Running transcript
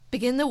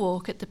Begin the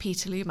walk at the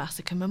Peterloo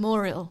Massacre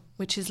Memorial,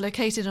 which is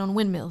located on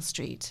Windmill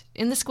Street,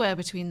 in the square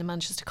between the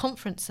Manchester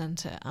Conference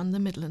Centre and the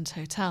Midland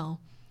Hotel.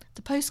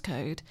 The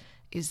postcode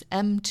is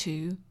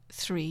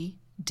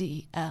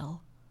M23DL.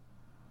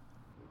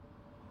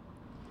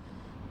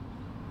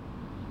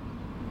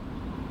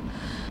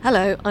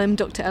 Hello, I'm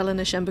Dr.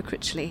 Eleanor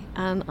Schember-Critchley,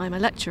 and I'm a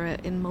lecturer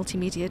in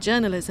multimedia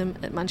journalism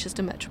at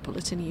Manchester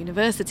Metropolitan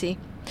University.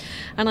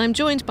 And I'm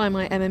joined by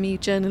my MME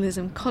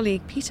journalism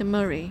colleague Peter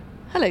Murray.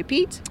 Hello,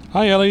 Pete.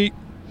 Hi, Ellie.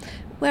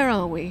 Where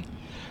are we?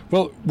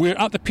 Well, we're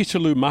at the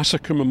Peterloo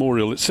Massacre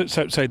Memorial. It sits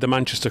outside the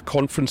Manchester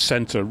Conference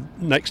Centre,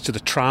 next to the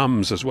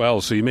trams as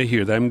well, so you may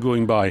hear them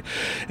going by.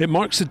 It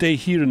marks the day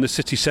here in the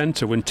city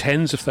centre when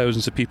tens of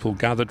thousands of people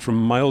gathered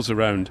from miles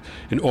around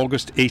in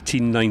August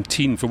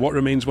 1819 for what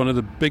remains one of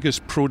the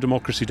biggest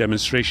pro-democracy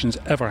demonstrations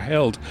ever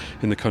held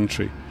in the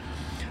country.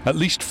 At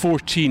least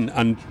 14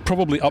 and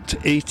probably up to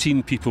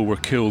 18 people were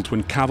killed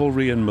when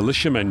cavalry and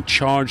militiamen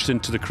charged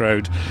into the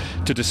crowd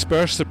to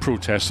disperse the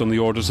protests on the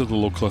orders of the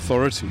local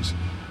authorities.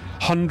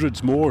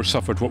 Hundreds more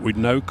suffered what we'd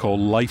now call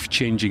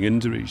life-changing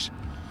injuries.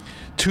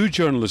 2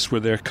 journalists were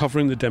there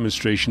covering the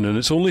demonstration, and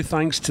it's only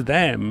thanks to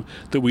them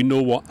that we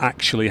know what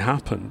actually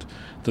happened,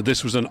 that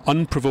this was an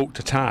unprovoked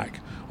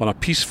attack on a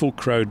peaceful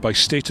crowd by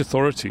state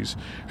authorities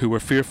who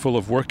were fearful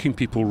of working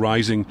people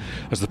rising,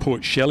 as the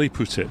poet Shelley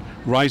put it,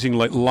 rising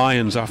like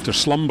lions after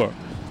slumber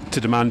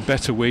to demand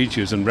better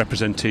wages and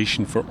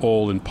representation for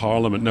all in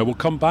Parliament. Now, we'll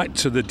come back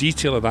to the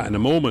detail of that in a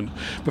moment,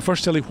 but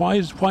first, Ellie,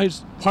 why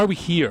are we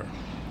here?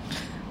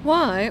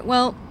 Why?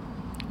 Well,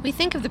 we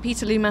think of the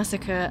Peterloo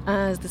Massacre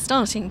as the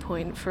starting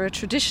point for a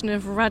tradition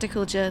of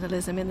radical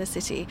journalism in the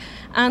city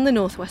and the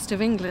northwest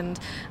of England,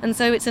 and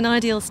so it's an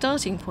ideal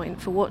starting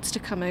point for what's to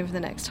come over the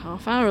next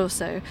half hour or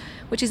so,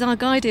 which is our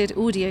guided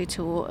audio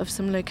tour of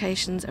some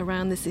locations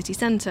around the city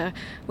centre,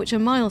 which are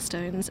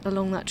milestones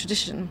along that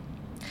tradition.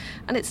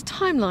 And it's a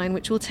timeline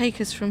which will take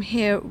us from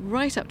here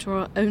right up to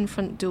our own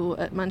front door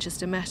at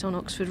Manchester Met on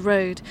Oxford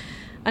Road.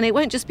 And it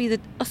won't just be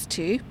us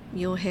two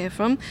you'll hear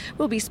from.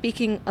 We'll be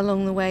speaking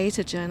along the way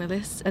to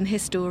journalists and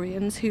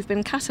historians who've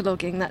been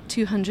cataloguing that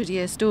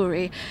 200-year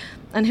story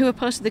and who are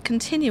part of the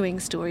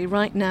continuing story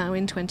right now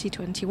in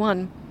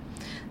 2021.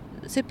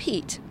 So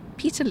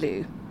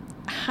Peterloo,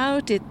 how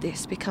did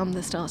this become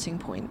the starting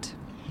point?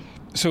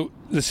 So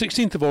the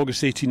 16th of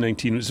August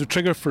 1819 was a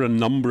trigger for a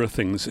number of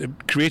things.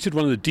 It created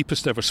one of the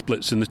deepest ever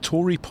splits in the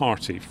Tory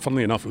party.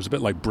 Funnily enough, it was a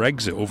bit like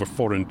Brexit over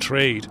foreign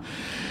trade.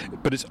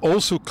 But it's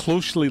also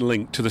closely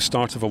linked to the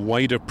start of a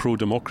wider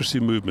pro-democracy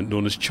movement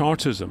known as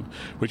Chartism,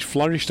 which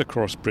flourished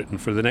across Britain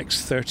for the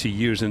next 30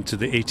 years into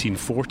the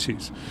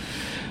 1840s.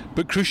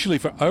 But crucially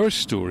for our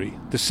story,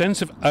 the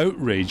sense of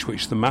outrage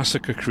which the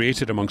massacre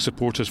created among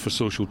supporters for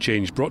social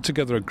change brought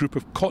together a group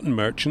of cotton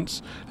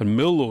merchants and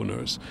mill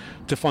owners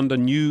to fund a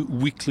new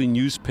weekly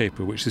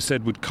newspaper which they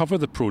said would cover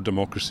the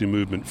pro-democracy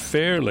movement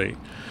fairly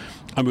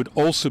and would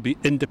also be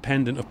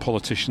independent of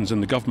politicians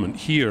and the government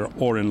here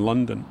or in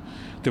London.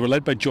 They were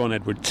led by John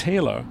Edward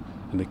Taylor,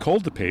 and they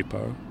called the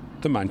paper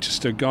the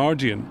Manchester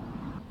Guardian.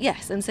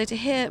 Yes, and so to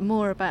hear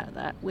more about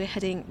that, we're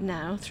heading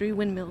now through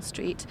Windmill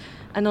Street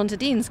and onto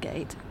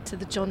Deansgate to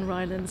the John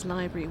Rylands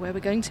Library, where we're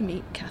going to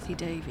meet Cathy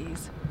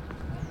Davies.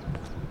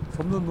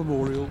 From the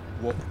memorial,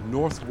 walk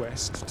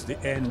northwest to the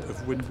end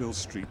of Windmill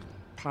Street,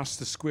 past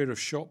the square of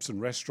shops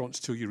and restaurants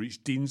till you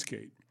reach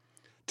Deansgate.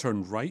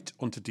 Turn right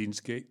onto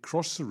Deansgate,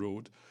 cross the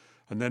road,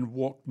 and then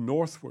walk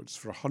northwards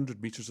for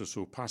 100 metres or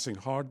so, passing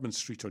Hardman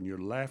Street on your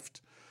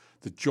left.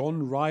 The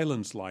John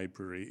Rylands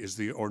Library is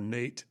the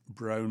ornate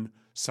brown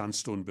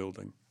sandstone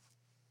building.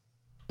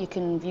 You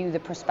can view the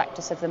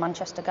prospectus of the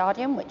Manchester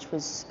Guardian, which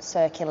was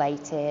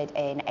circulated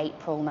in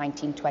April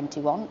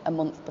 1921, a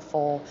month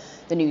before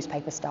the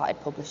newspaper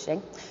started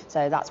publishing.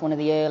 So that's one of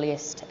the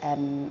earliest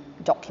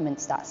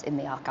documents that's in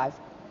the archive.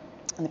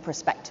 And the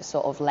prospectus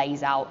sort of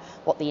lays out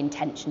what the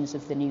intentions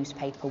of the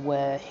newspaper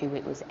were, who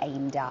it was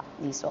aimed at,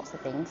 these sorts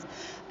of things.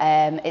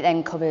 It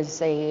then covers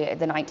the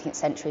 19th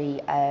century,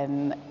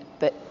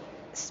 but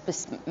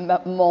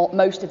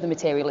most of the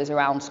material is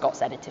around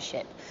Scott's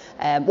editorship.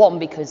 One,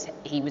 because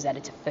he was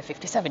editor for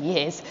 57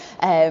 years,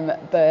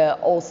 but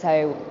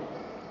also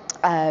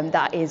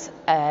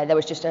there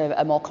was just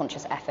a more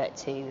conscious effort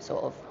to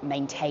sort of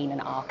maintain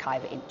an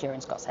archive during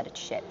Scott's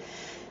editorship.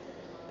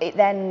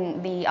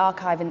 The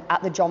archive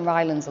at the John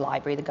Rylands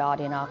Library, the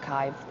Guardian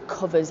archive,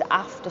 covers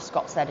after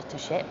Scott's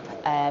editorship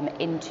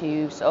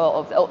into sort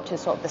of up to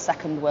sort of the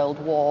Second World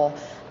War,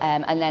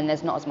 and then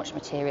there's not as much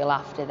material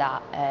after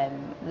that.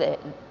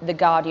 The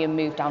Guardian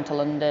moved down to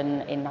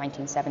London in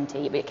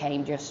 1970. It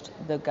became just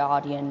the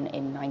Guardian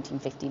in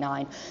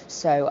 1959.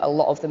 So a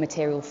lot of the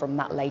material from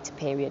that later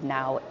period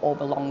now all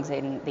belongs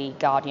in the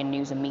Guardian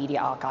News and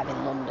Media Archive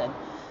in London.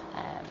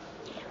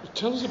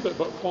 Tell us a bit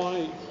about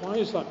why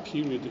is that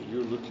period that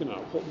you're looking at?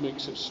 What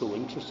makes it so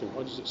interesting?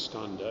 Why does it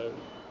stand out?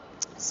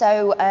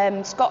 So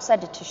Scott's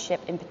editorship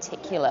in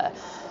particular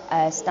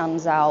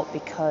stands out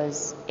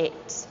because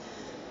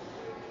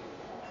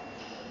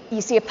you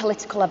see a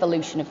political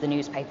evolution of the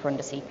newspaper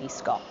under C.P.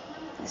 Scott.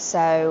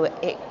 So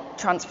it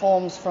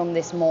transforms from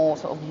this more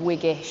sort of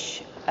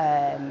Whiggish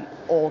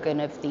organ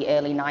of the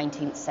early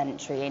 19th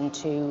century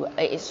into,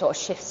 it sort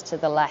of shifts to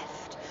the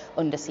left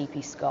under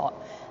C.P. Scott,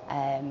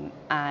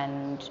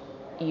 and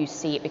you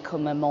see it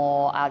become a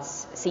more,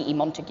 as C.E.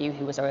 Montague,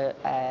 who was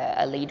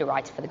a leader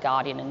writer for The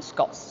Guardian and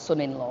Scott's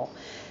son-in-law,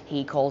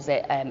 he calls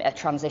it a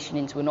transition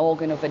into an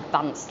organ of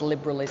advanced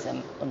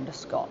liberalism under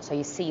Scott. So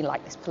you see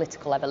like this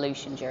political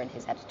evolution during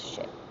his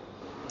editorship.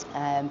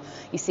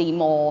 You see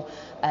more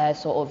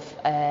sort of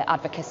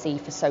advocacy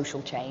for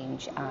social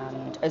change,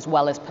 and as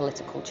well as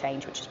political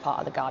change, which is part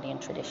of the Guardian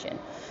tradition.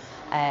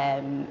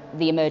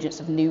 The emergence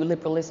of new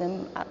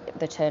liberalism at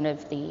the turn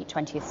of the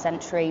 20th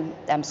century,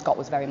 Scott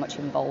was very much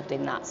involved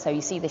in that. So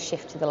you see this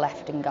shift to the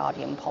left in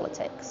Guardian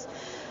politics.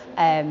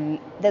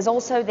 There's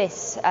also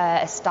this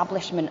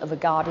establishment of a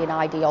Guardian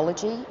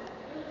ideology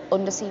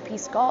under C.P.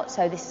 Scott.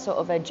 So this is sort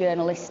of a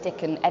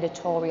journalistic and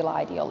editorial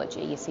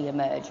ideology you see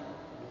emerge,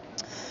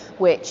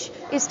 which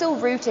is still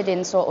rooted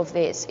in sort of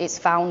its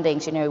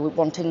foundings, you know,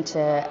 wanting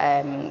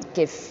to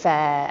give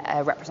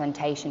fair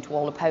representation to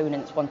all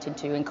opponents, wanting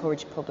to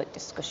encourage public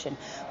discussion,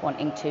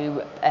 wanting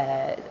to,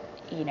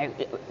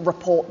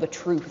 report the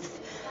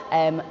truth.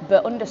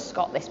 But under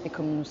Scott, this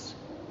becomes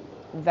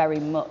very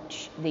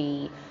much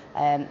these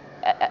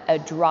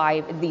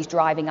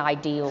driving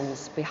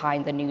ideals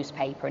behind the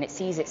newspaper, and it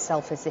sees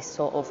itself as this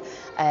sort of,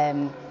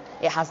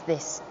 it has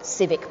this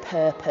civic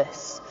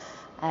purpose.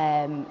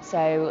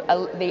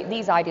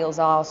 These ideals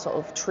are sort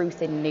of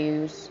truth in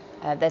news.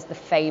 There's the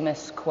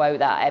famous quote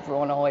that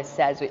everyone always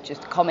says, which is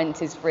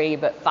comment is free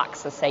but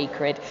facts are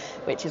sacred,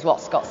 which is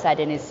what Scott said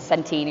in his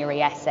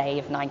centenary essay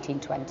of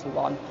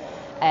 1921.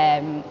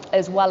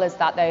 As well as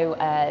that, though,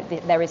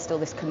 there is still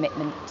this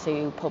commitment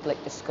to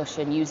public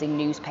discussion, using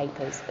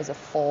newspapers as a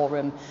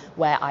forum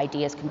where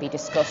ideas can be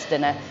discussed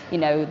and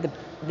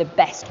the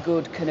best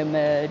good can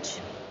emerge.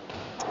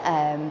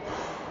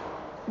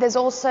 There's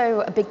also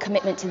a big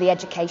commitment to the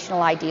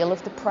educational ideal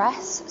of the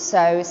press,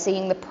 so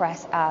seeing the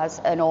press as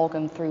an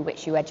organ through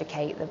which you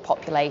educate the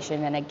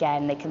population, and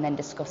again they can then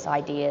discuss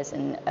ideas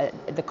and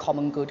the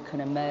common good can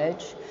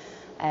emerge.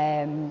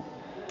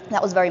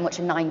 That was very much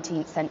a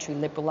 19th century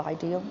liberal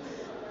ideal.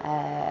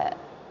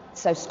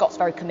 So Scott's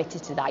very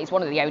committed to that. He's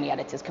one of the only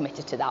editors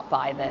committed to that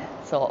by the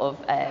sort of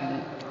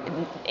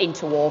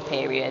interwar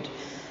period.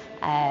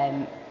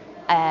 And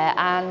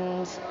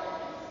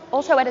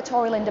also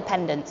editorial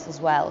independence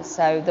as well.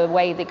 So the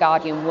way The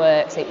Guardian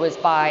works, it was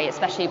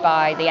especially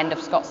by the end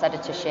of Scott's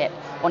editorship,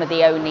 one of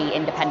the only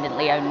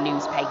independently owned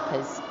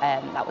newspapers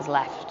that was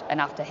left. And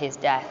after his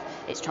death,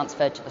 it's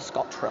transferred to the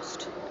Scott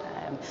Trust.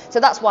 So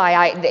that's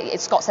why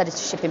Scott's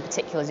editorship in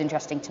particular is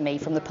interesting to me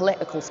from the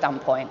political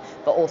standpoint,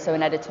 but also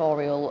an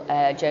editorial,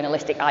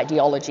 journalistic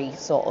ideology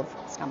sort of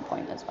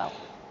standpoint as well.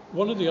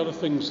 One of the other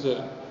things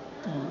that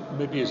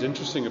maybe is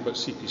interesting about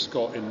C.P.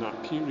 Scott in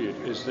that period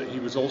is that he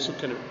was also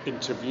kind of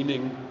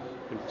intervening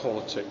in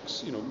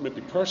politics,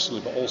 maybe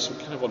personally, but also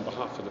kind of on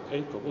behalf of the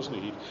paper, wasn't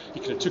he? He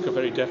kind of took a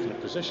very definite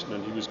position,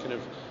 and he was kind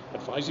of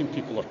advising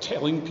people or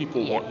telling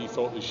people what he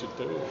thought they should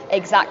do.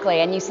 Exactly,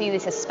 and you see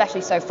this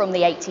especially so from the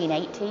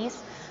 1880s.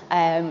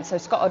 So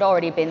Scott had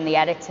already been the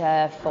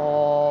editor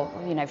for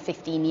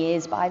 15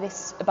 years by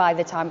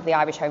the time of the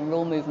Irish Home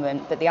Rule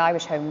movement. But the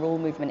Irish Home Rule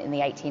movement in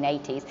the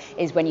 1880s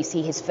is when you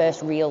see his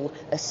first real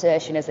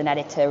assertion as an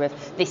editor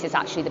of this is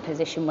actually the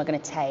position we're going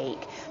to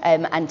take,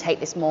 and take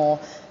this more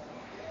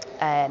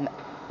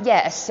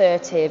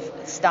assertive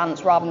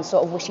stance rather than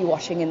sort of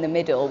wishy-washing in the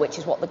middle, which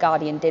is what the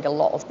Guardian did a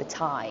lot of the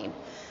time.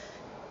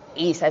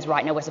 He says,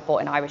 right, now we're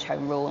supporting Irish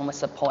Home Rule and we're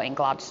supporting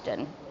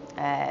Gladstone.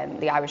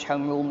 The Irish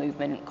Home Rule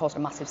movement caused a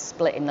massive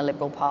split in the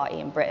Liberal Party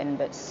in Britain,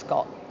 but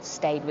Scott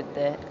stayed with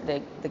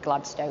the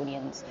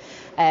Gladstonians.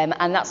 And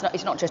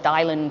it's not just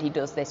Ireland he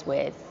does this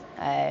with.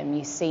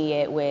 You see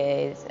it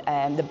with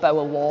the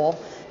Boer War.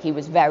 He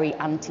was very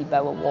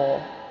anti-Boer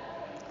War.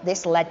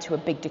 This led to a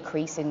big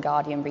decrease in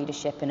Guardian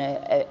readership and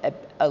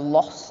a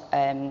loss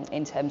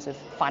in terms of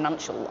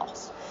financial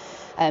loss.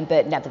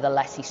 But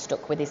nevertheless, he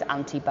stuck with his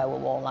anti-Boer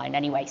War line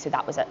anyway, so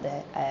that was at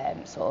the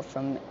sort of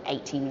from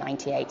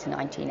 1898 to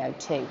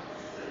 1902.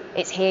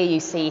 It's here you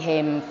see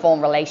him form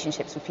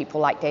relationships with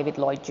people like David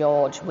Lloyd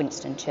George,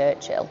 Winston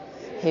Churchill,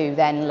 who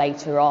then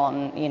later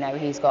on,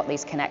 he's got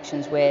these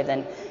connections with,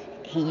 and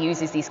he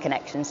uses these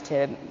connections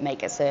to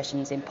make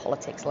assertions in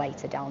politics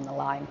later down the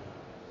line.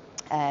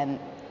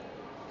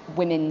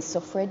 Women's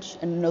suffrage,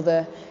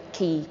 another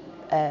key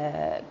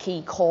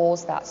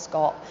cause that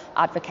Scott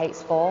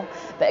advocates for.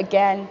 But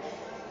again,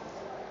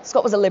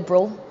 Scott was a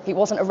liberal. He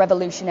wasn't a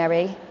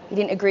revolutionary. He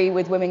didn't agree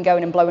with women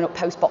going and blowing up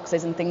post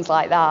boxes and things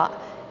like that.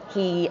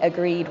 He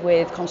agreed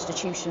with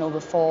constitutional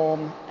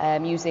reform,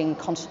 using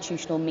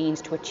constitutional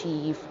means to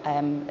achieve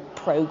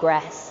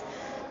progress.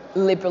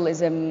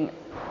 Liberalism,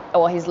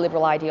 or his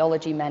liberal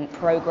ideology, meant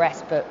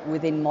progress but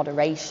within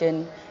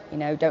moderation.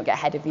 Don't get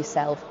ahead of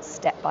yourself,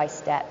 step by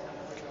step.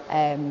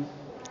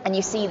 And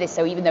you see this,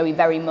 so even though he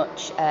very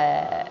much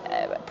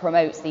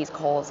promotes these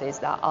causes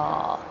that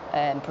are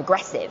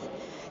progressive,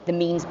 the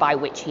means by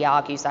which he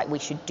argues that we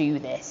should do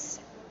this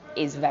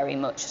is very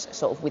much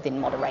sort of within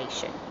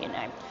moderation, you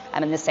know.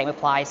 And the same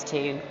applies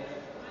to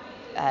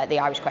the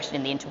Irish question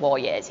in the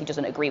interwar years. He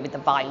doesn't agree with the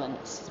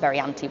violence, he's very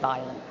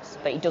anti-violence,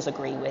 but he does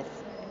agree with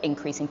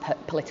increasing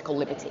political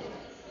liberty.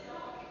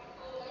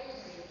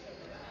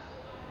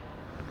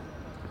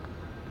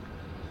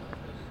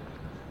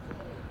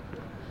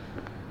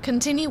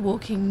 Continue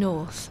walking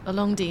north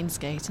along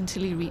Deansgate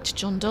until you reach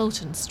John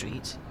Dalton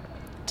Street.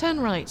 Turn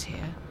right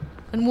here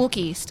and walk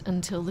east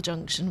until the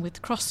junction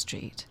with Cross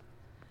Street.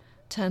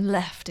 Turn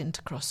left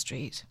into Cross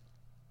Street.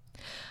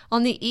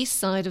 On the east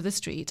side of the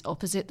street,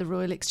 opposite the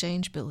Royal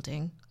Exchange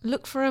building,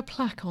 look for a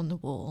plaque on the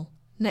wall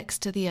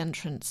next to the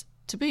entrance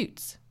to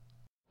Boots.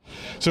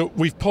 So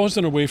we've paused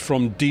on our way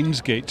from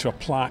Deansgate to a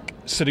plaque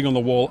sitting on the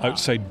wall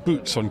outside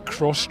Boots on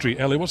Cross Street.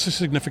 Ellie, what's the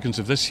significance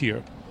of this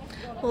here?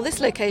 Well,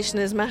 this location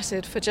has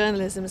mattered for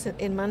journalism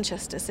in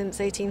Manchester since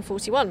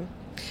 1841.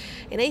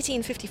 In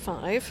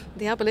 1855,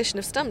 the abolition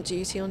of stamp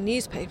duty on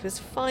newspapers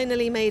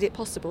finally made it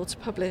possible to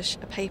publish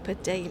a paper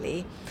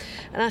daily,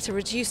 and at a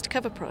reduced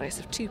cover price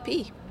of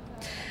 2p.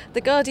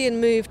 The Guardian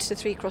moved to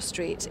 3 Cross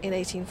Street in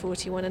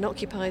 1841 and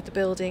occupied the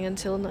building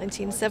until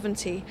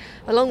 1970,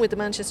 along with the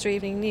Manchester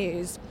Evening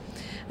News.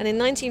 And in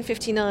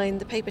 1959,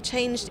 the paper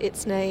changed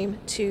its name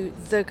to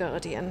The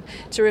Guardian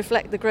to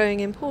reflect the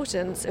growing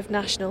importance of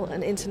national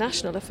and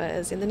international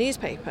affairs in the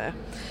newspaper.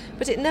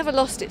 But it never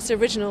lost its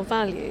original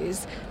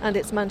values and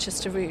its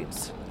Manchester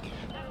roots.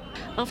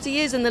 After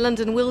years in the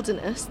London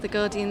wilderness, The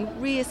Guardian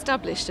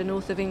re-established a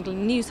North of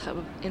England news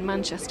hub in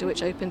Manchester,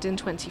 which opened in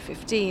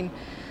 2015.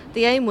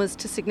 The aim was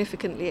to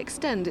significantly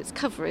extend its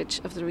coverage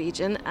of the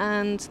region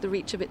and the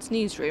reach of its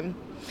newsroom.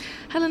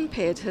 Helen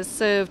Pidd has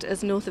served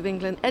as North of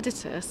England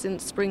editor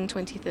since spring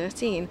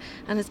 2013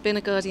 and has been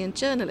a Guardian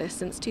journalist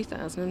since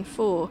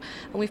 2004.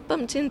 And we've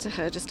bumped into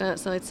her just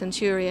outside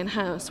Centurion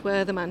House,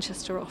 where the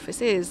Manchester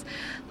office is.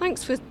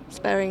 Thanks for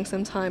sparing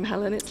some time,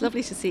 Helen. It's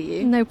lovely to see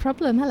you. No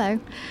problem. Hello.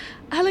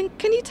 Helen,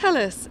 can you tell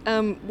us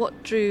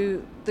what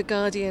drew The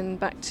Guardian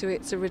back to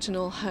its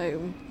original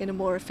home in a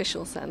more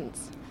official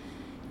sense?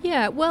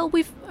 Yeah, well,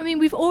 we've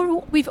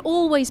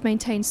always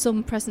maintained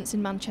some presence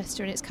in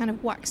Manchester, and it's kind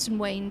of waxed and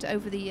waned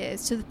over the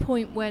years, to the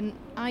point when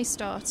I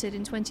started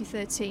in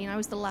 2013, I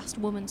was the last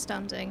woman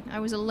standing.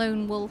 I was a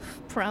lone wolf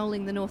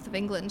prowling the north of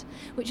England,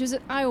 which was,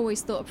 I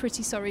always thought, a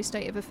pretty sorry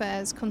state of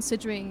affairs,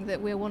 considering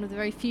that we're one of the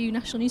very few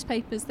national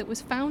newspapers that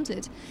was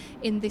founded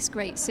in this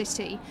great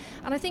city.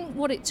 And I think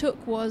what it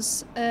took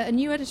was a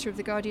new editor of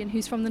The Guardian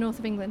who's from the north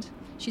of England.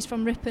 She's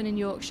from Ripon in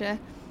Yorkshire.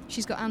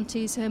 She's got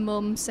aunties, her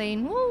mum,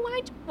 saying,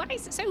 "Oh, why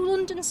is it so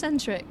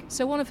London-centric?"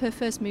 So one of her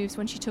first moves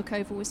when she took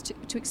over was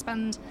to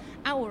expand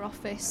our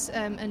office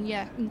and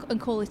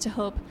call it a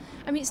hub.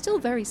 I mean, it's still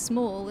very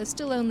small. There's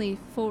still only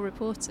 4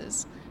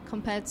 reporters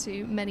compared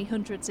to many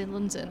hundreds in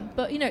London.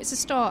 But, you know, it's a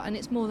start, and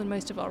it's more than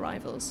most of our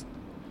rivals.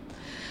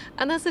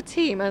 And as a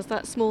team, as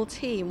that small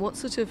team, what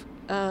sort of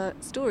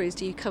stories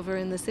do you cover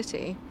in the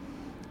city?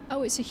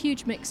 Oh, it's a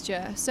huge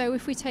mixture. So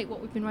if we take what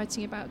we've been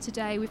writing about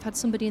today, we've had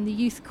somebody in the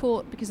youth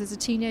court because there's a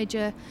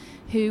teenager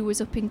who was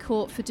up in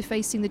court for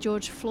defacing the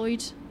George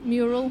Floyd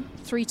mural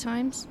 3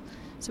 times.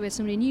 So we had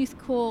somebody in youth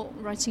court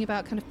writing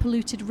about kind of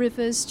polluted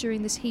rivers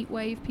during this heat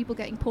wave, people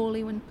getting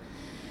poorly when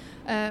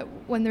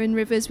they're in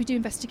rivers. We do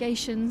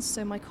investigations.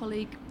 So my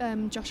colleague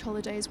Josh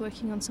Holliday is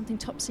working on something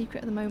top secret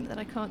at the moment that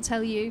I can't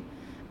tell you.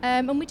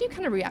 And we do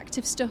kind of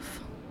reactive stuff.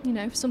 You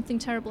know, if something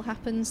terrible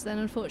happens, then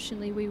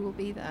unfortunately we will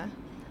be there.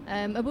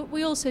 But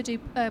we also do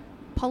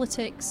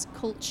politics,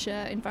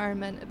 culture,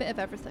 environment, a bit of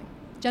everything.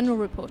 General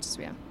reporters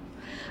we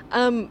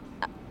are.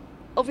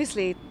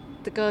 Obviously,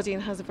 The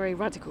Guardian has a very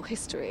radical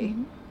history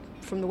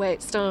from the way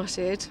it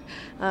started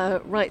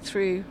right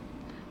through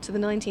to the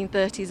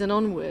 1930s and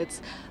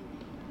onwards.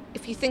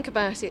 If you think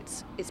about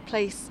its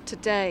place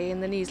today in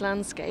the news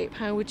landscape,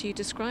 how would you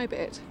describe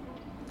it?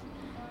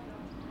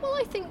 Well,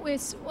 I think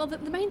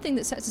the main thing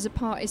that sets us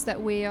apart is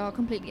that we are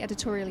completely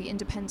editorially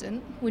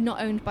independent. We're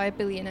not owned by a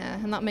billionaire,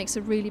 and that makes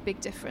a really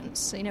big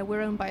difference. You know,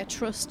 we're owned by a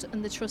trust,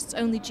 and the trust's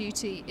only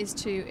duty is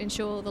to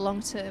ensure the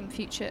long-term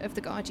future of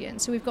The Guardian.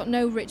 So we've got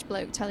no rich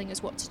bloke telling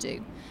us what to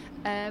do,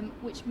 and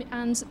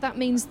that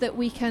means that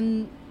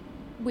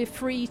we're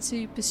free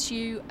to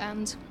pursue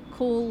and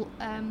call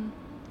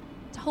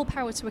to hold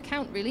power to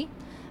account, really.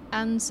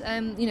 And,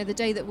 the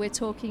day that we're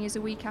talking is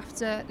a week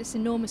after this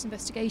enormous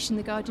investigation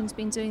The Guardian's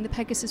been doing, the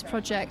Pegasus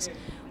Project,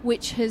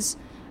 which has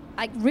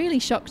really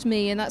shocked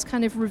me, and that's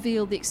kind of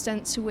revealed the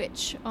extent to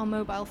which our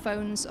mobile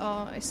phones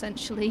are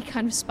essentially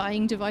kind of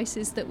spying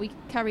devices that we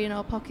carry in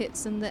our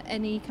pockets, and that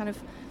any kind of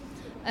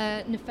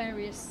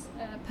nefarious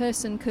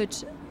person could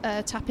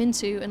tap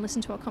into and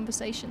listen to our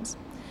conversations.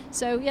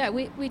 So, yeah,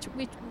 we're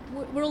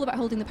all about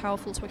holding the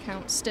powerful to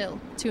account still,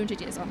 200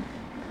 years on.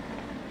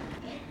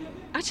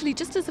 Actually,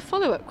 just as a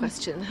follow-up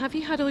question, have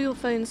you had all your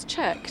phones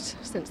checked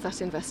since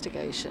that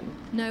investigation?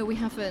 No, we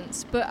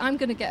haven't. But I'm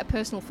going to get a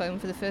personal phone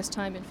for the first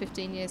time in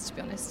 15 years, to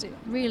be honest. It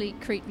really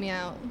creeped me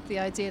out, the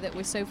idea that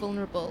we're so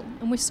vulnerable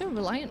and we're so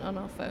reliant on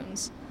our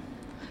phones.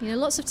 You know,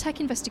 lots of tech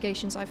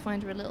investigations I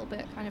find are a little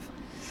bit kind of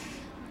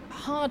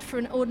hard for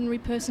an ordinary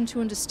person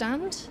to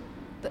understand.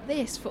 But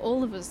this, for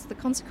all of us, the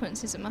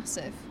consequences are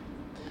massive.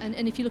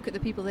 And if you look at the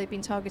people they've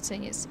been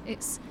targeting,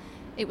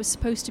 it was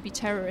supposed to be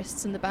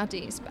terrorists and the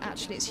baddies, but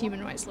actually it's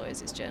human rights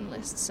lawyers, it's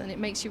journalists, and it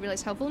makes you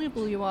realise how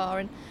vulnerable you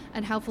are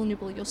and how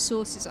vulnerable your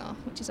sources are,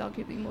 which is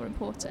arguably more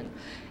important.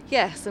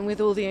 Yes, and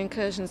with all the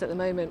incursions at the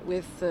moment,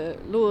 with the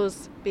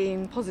laws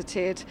being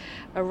posited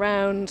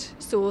around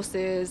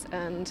sources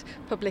and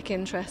public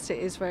interest, it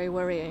is very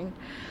worrying.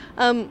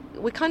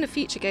 We're kind of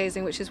future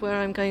gazing, which is where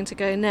I'm going to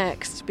go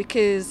next,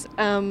 because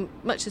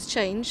much has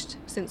changed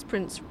since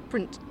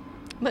print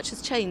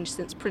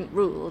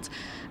ruled,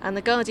 and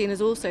The Guardian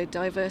has also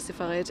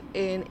diversified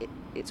in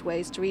its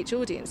ways to reach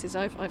audiences.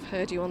 I've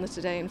heard you on the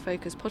Today in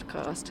Focus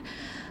podcast.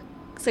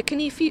 So can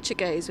you future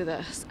gaze with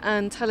us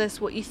and tell us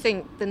what you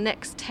think the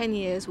next 10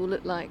 years will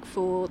look like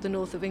for the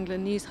North of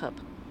England News Hub?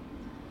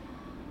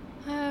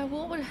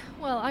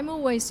 Well, I'm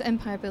always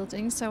empire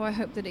building, so I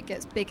hope that it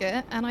gets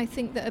bigger, and I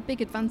think that a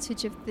big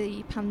advantage of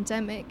the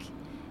pandemic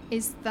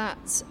is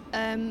that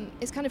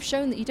it's kind of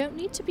shown that you don't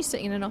need to be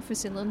sitting in an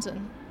office in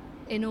London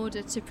in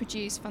order to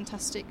produce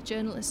fantastic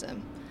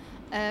journalism.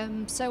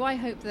 So I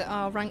hope that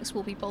our ranks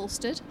will be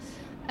bolstered.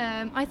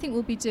 I think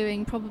we'll be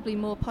doing probably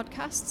more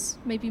podcasts,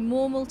 maybe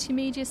more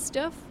multimedia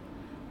stuff.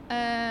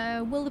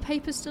 Will the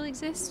paper still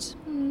exist?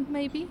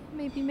 Maybe.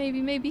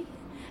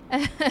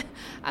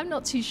 I'm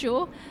not too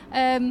sure.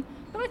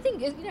 But I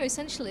think,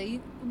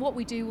 essentially what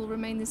we do will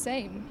remain the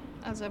same.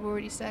 As I've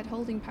already said,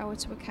 holding power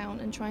to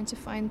account and trying to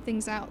find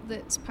things out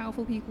that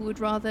powerful people would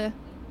rather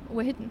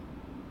were hidden.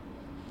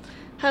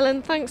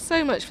 Helen, thanks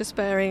so much for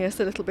sparing us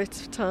a little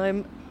bit of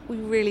time. We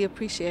really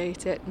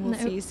appreciate it, and we'll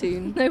see you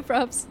soon. No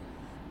probs.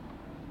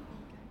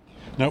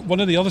 Now,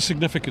 one of the other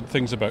significant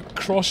things about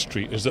Cross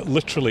Street is that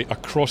literally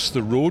across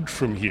the road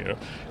from here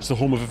is the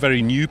home of a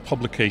very new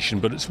publication,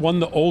 but it's one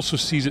that also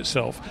sees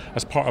itself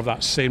as part of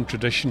that same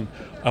tradition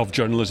of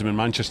journalism in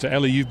Manchester.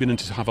 Ellie, you've been in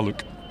to have a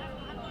look.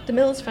 The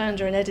Mill's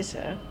founder and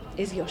editor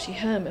is Yoshi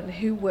Herman,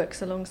 who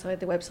works alongside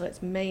the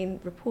website's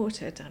main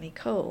reporter, Danny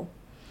Cole.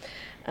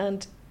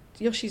 And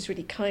Yoshi's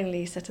really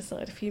kindly set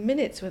aside a few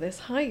minutes with us.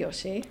 Hi,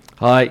 Yoshi.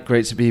 Hi,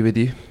 great to be with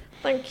you.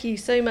 Thank you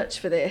so much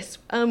for this.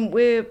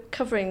 We're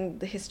covering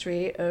the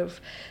history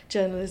of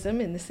journalism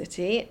in the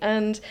city,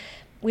 and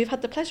we've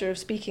had the pleasure of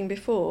speaking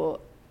before.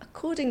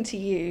 According to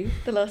you,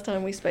 the last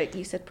time we spoke,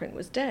 you said print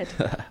was dead.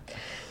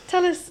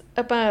 Tell us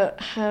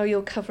about how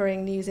you're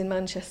covering news in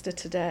Manchester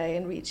today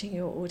and reaching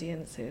your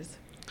audiences.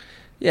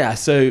 Yeah,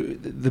 so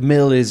the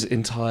Mill is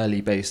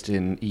entirely based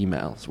in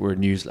emails. We're a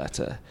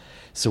newsletter.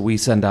 So we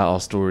send out our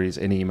stories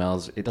in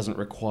emails. It doesn't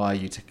require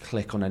you to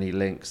click on any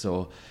links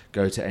or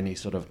go to any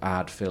sort of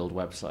ad-filled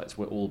websites.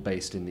 We're all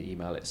based in the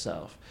email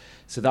itself.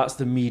 So that's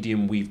the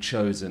medium we've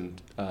chosen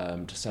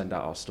to send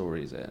out our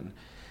stories in.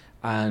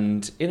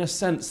 And in a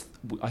sense,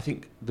 I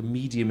think the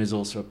medium is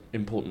also an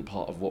important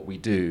part of what we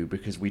do,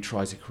 because we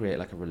try to create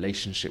like a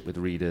relationship with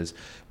readers.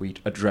 We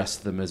address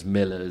them as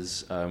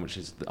Millers, which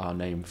is our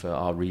name for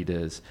our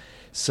readers.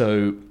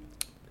 So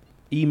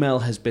email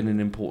has been an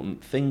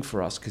important thing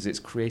for us because it's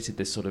created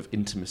this sort of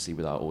intimacy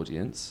with our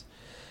audience.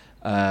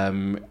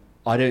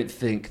 I don't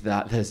think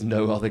that there's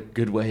no other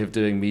good way of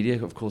doing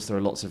media. Of course, there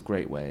are lots of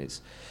great ways.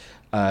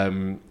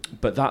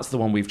 But that's the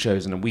one we've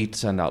chosen, and we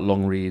send out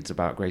long reads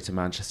about Greater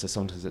Manchester.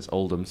 Sometimes it's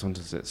Oldham,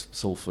 sometimes it's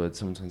Salford,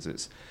 sometimes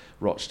it's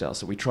Rochdale.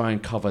 So we try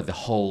and cover the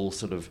whole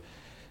sort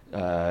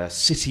of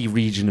city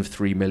region of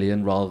 3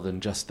 million rather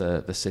than just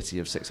the city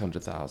of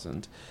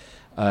 600,000.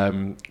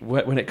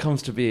 When it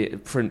comes to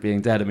print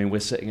being dead, I mean, we're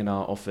sitting in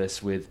our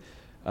office with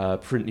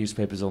print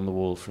newspapers on the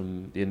wall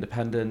from The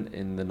Independent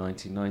in the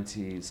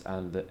 1990s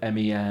and the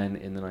MEN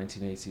in the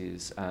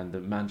 1980s and the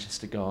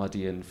Manchester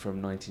Guardian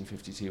from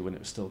 1952 when it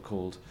was still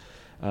called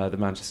the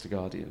Manchester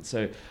Guardian.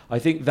 So I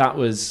think that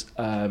was,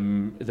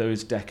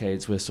 those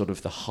decades were sort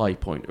of the high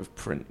point of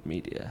print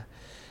media.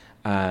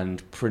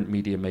 And print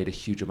media made a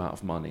huge amount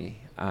of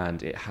money,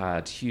 and it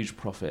had huge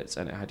profits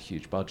and it had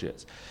huge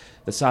budgets.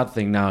 The sad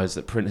thing now is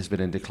that print has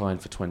been in decline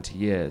for 20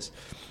 years.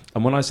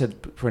 And when I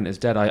said print is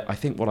dead, I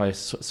think what I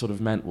sort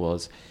of meant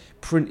was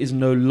print is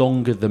no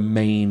longer the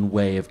main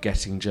way of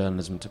getting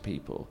journalism to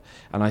people.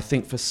 And I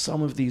think for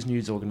some of these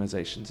news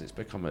organisations, it's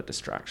become a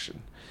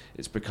distraction.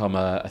 It's become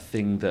a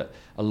thing that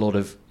a lot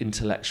of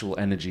intellectual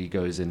energy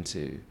goes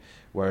into,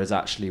 whereas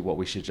actually what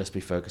we should just be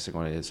focusing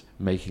on is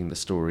making the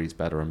stories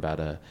better and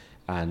better.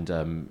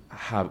 And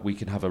we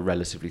can have a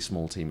relatively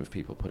small team of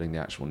people putting the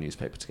actual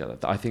newspaper together.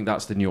 I think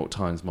that's the New York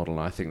Times model,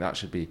 and I think that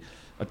should be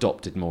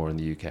adopted more in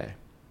the UK.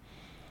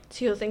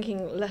 So you're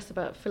thinking less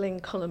about filling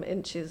column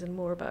inches and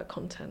more about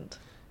content?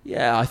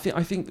 Yeah, I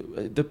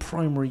think the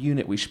primary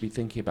unit we should be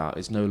thinking about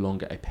is no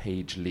longer a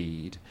page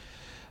lead.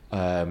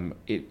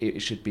 It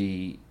should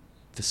be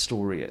the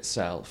story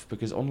itself,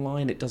 because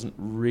online it doesn't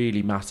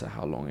really matter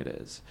how long it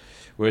is.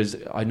 Whereas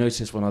I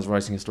noticed when I was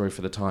writing a story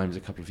for The Times a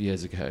couple of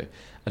years ago,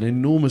 an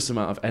enormous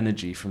amount of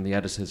energy from the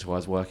editors who I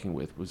was working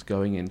with was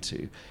going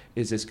into,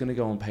 is this going to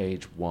go on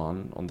page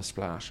 1 on the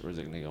splash, or is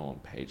it going to go on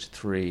page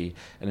 3?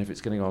 And if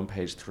it's going to go on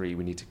page 3,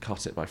 we need to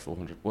cut it by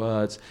 400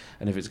 words.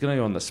 And if it's going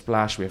to go on the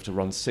splash, we have to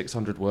run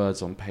 600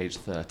 words on page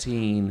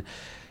 13.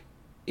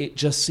 It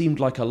just seemed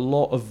like a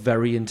lot of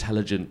very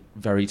intelligent,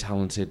 very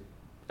talented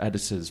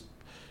editors'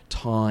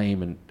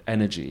 time and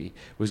energy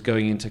was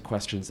going into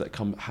questions that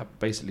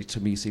basically to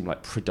me seem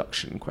like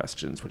production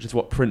questions, which is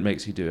what print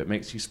makes you do. It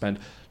makes you spend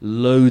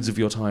loads of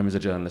your time as a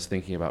journalist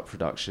thinking about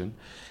production.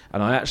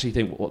 And I actually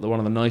think one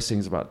of the nice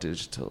things about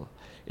digital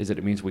is that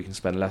it means we can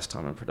spend less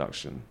time on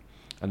production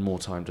and more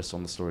time just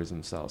on the stories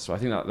themselves. So I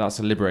think that's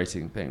a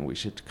liberating thing we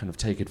should kind of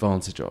take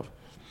advantage of.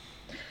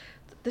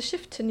 The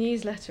shift to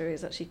newsletter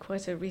is actually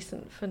quite a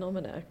recent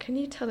phenomena. Can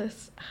you tell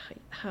us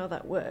how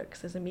that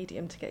works as a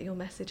medium to get your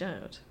message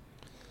out?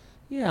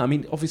 Yeah, I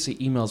mean, obviously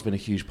email's been a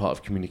huge part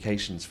of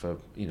communications for,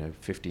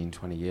 15,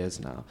 20 years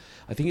now.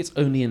 I think it's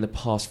only in the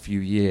past few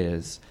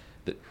years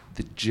that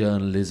the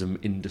journalism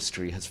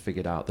industry has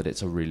figured out that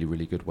it's a really,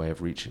 really good way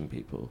of reaching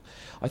people.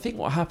 I think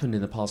what happened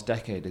in the past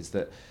decade is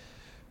that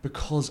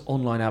because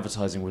online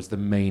advertising was the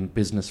main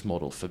business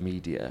model for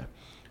media,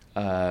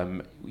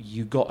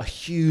 you got a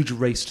huge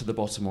race to the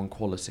bottom on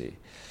quality,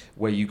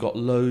 where you got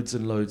loads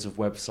and loads of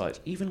websites,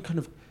 even kind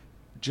of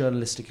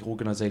journalistic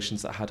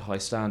organizations that had high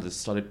standards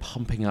started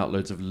pumping out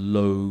loads of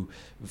low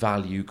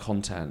value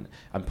content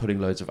and putting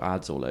loads of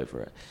ads all over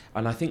it.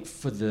 And I think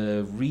for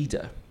the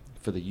reader,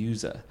 for the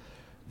user,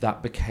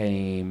 that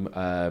became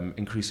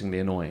increasingly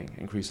annoying,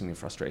 increasingly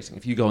frustrating.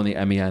 If you go on the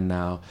MEN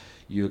now,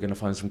 you're going to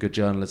find some good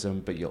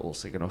journalism, but you're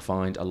also going to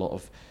find a lot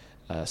of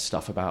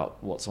stuff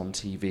about what's on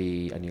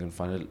TV, and you can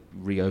find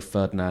Rio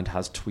Ferdinand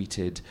has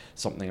tweeted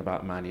something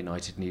about Man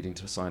United needing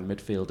to sign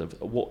midfielder,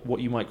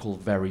 what you might call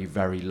very,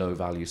 very low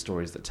value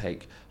stories that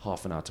take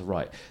half an hour to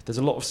write. There's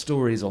a lot of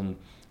stories on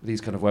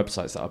these kind of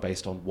websites that are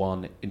based on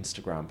one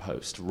Instagram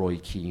post. Roy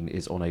Keane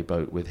is on a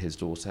boat with his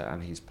daughter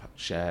and he's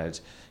shared,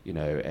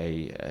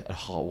 a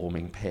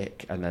heartwarming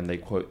pic, and then they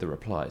quote the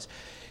replies.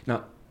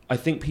 Now, I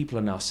think people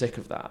are now sick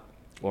of that,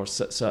 or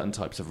certain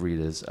types of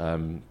readers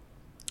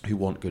who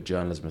want good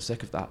journalism are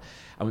sick of that.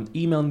 And when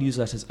email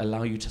newsletters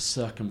allow you to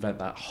circumvent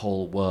that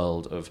whole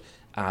world of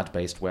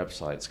ad-based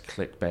websites,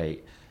 clickbait,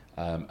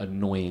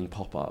 annoying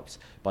pop-ups,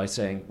 by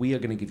saying, we are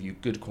going to give you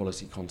good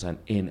quality content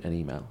in an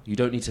email. You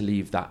don't need to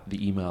leave the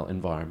email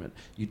environment.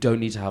 You don't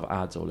need to have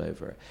ads all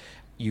over it.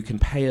 You can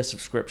pay a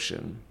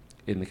subscription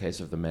in the case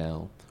of the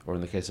Mail, or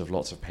in the case of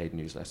lots of paid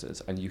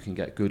newsletters, and you can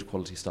get good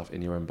quality stuff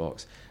in your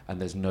inbox, and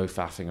there's no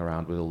faffing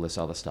around with all this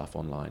other stuff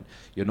online.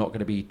 You're not going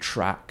to be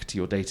tracked,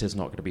 your data's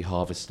not going to be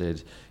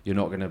harvested, you're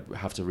not going to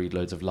have to read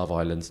loads of Love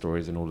Island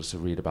stories in order to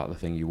read about the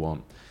thing you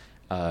want.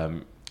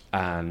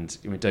 And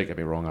I mean, don't get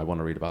me wrong, I want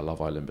to read about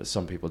Love Island, but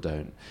some people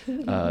don't.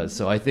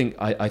 So I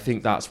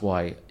think that's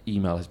why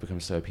email has become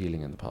so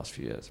appealing in the past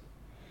few years.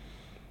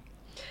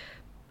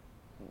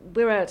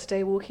 We're out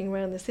today walking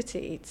around the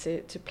city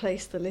to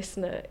place the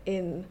listener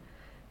in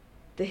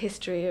the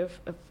history of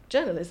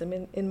journalism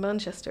in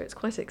Manchester. It's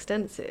quite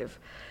extensive.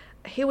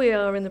 Here we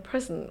are in the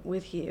present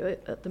with you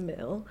at the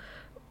Mill.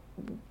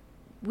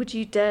 Would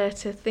you dare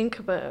to think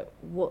about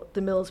what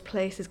the Mill's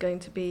place is going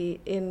to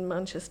be in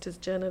Manchester's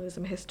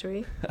journalism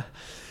history?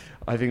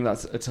 I think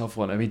that's a tough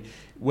one. I mean,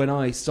 when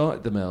I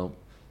started the Mill,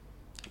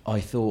 I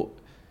thought,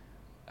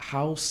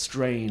 how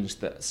strange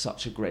that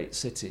such a great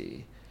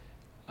city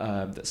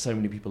that so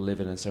many people live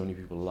in and so many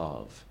people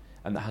love,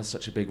 and that has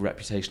such a big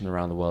reputation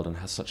around the world and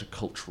has such a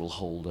cultural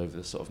hold over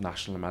the sort of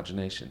national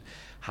imagination,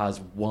 has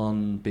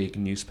one big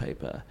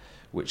newspaper,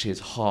 which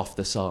is half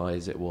the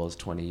size it was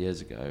 20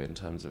 years ago in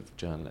terms of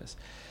journalists.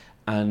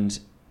 And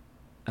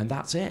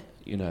that's it,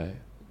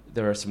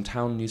 There are some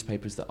town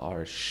newspapers that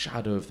are a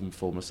shadow of them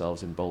former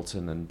selves in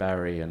Bolton and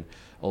Bury and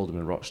Oldham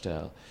and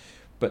Rochdale.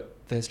 But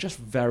there's just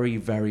very,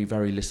 very,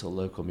 very little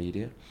local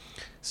media.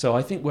 So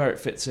I think where it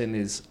fits in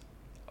is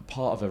a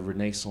part of a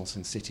renaissance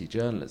in city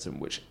journalism,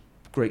 which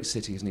great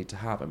cities need to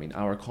have. I mean,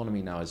 our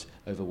economy now is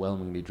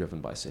overwhelmingly driven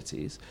by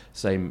cities.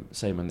 Same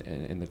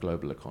in the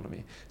global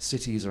economy.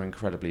 Cities are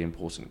incredibly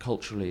important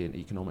culturally and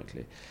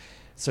economically.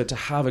 So to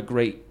have a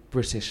great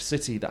British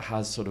city that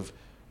has sort of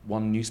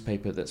one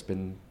newspaper that's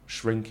been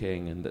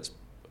shrinking and that's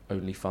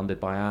only funded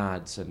by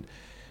ads, and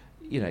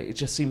it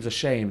just seems a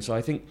shame. So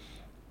I think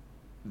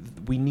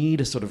we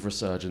need a sort of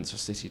resurgence of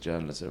city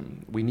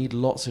journalism. We need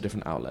lots of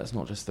different outlets,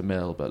 not just the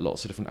Mill, but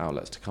lots of different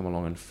outlets to come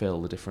along and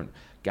fill the different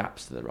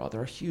gaps that there are.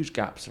 There are huge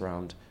gaps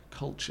around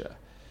culture.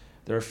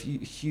 There are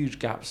huge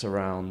gaps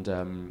around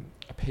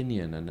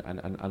opinion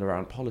and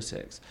around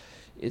politics.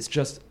 It's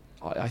just,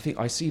 I think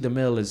I see the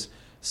Mill as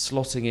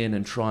slotting in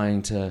and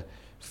trying to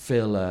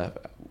fill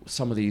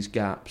some of these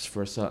gaps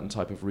for a certain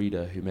type of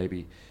reader who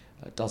maybe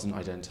doesn't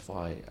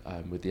identify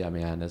with the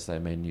MEN as their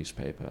main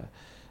newspaper.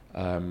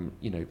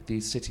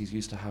 These cities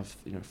used to have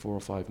 4 or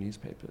 5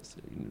 newspapers.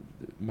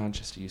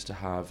 Manchester used to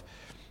have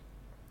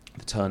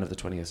the turn of the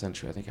 20th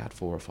century, I think it had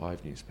 4 or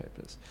 5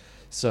 newspapers.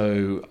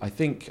 So I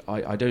think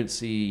I don't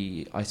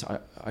see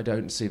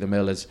the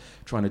Mill as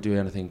trying to do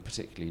anything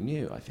particularly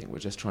new. I think we're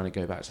just trying to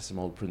go back to some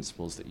old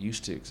principles that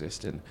used to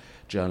exist in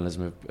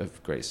journalism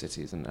of great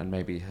cities and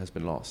maybe has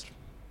been lost.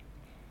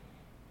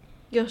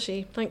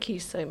 Yoshi, thank you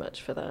so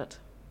much for that.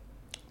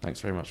 Thanks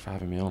very much for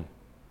having me on.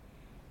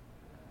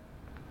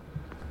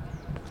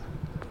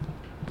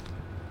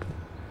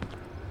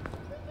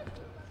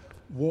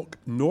 Walk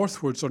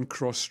northwards on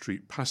Cross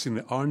Street, passing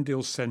the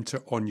Arndale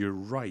Centre on your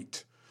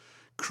right.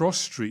 Cross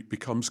Street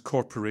becomes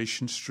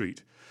Corporation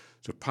Street.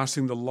 So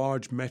passing the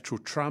large metro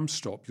tram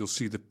stop, you'll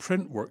see the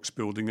Printworks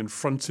building in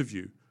front of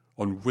you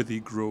on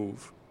Withy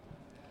Grove.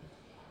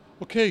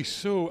 Okay,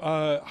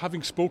 so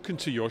having spoken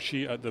to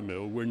Yoshi at the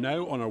Mill, we're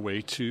now on our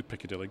way to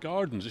Piccadilly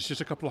Gardens. It's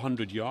just a couple of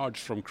 100 yards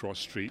from Cross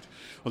Street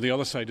on the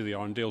other side of the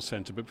Arndale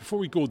Centre. But before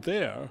we go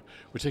there,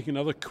 we're taking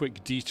another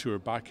quick detour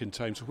back in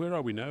time. So where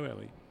are we now,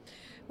 Ellie?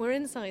 We're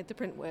inside the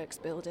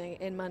Printworks building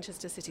in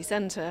Manchester city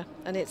centre,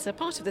 and it's a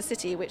part of the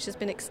city which has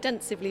been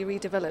extensively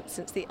redeveloped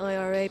since the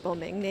IRA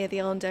bombing near the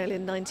Arndale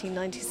in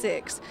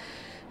 1996.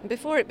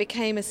 Before it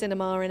became a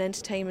cinema and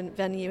entertainment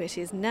venue it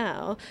is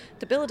now,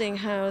 the building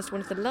housed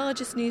one of the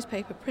largest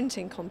newspaper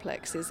printing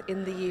complexes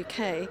in the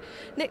UK,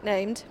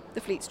 nicknamed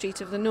the Fleet Street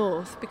of the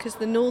North, because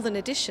the northern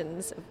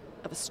editions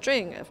of a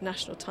string of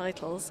national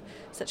titles,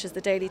 such as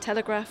the Daily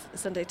Telegraph, the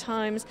Sunday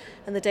Times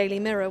and the Daily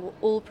Mirror, were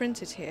all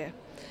printed here.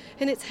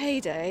 In its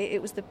heyday,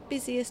 it was the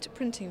busiest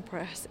printing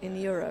press in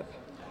Europe.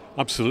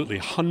 Absolutely.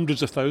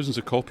 Hundreds of thousands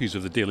of copies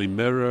of the Daily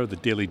Mirror, the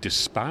Daily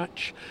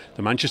Dispatch,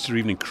 the Manchester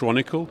Evening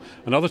Chronicle,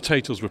 and other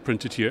titles were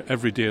printed here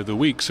every day of the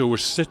week. So we're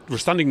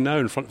standing now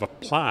in front of a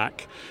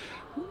plaque,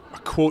 a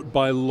quote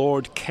by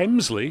Lord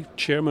Kemsley,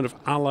 chairman of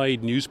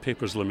Allied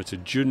Newspapers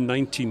Limited, June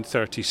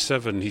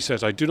 1937. He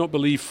says, "I do not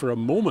believe for a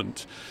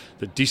moment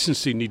that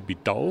decency need be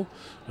dull.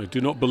 I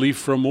do not believe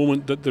for a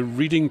moment that the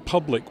reading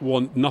public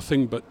want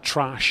nothing but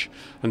trash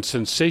and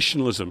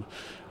sensationalism.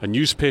 A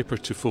newspaper,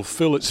 to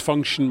fulfill its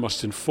function,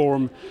 must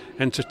inform,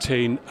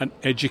 entertain and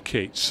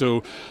educate."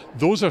 So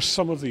those are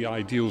some of the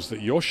ideals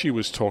that Yoshi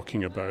was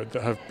talking about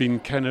that have been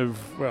kind of,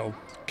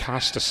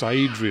 cast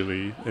aside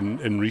really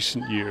in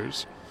recent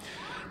years.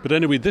 But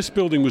anyway, this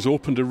building was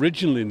opened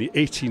originally in the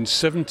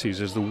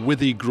 1870s as the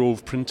Withy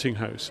Grove Printing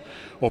House,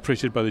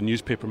 operated by the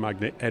newspaper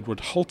magnate Edward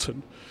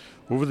Hulton.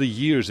 Over the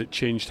years it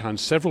changed hands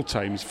several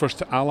times, first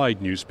to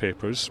Allied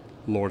newspapers,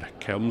 Lord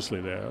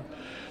Kemsley there.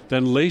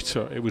 Then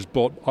later it was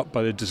bought up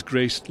by the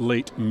disgraced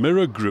late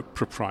Mirror Group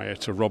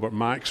proprietor Robert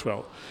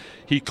Maxwell.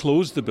 He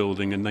closed the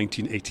building in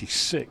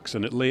 1986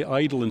 and it lay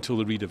idle until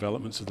the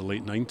redevelopments of the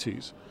late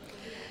 90s.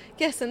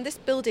 Yes, and this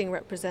building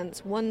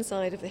represents one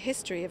side of the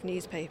history of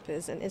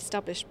newspapers and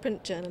established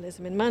print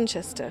journalism in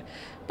Manchester.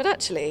 But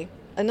actually,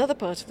 another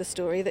part of the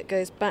story that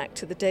goes back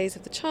to the days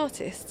of the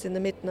Chartists in the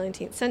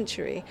mid-19th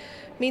century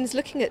means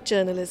looking at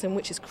journalism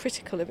which is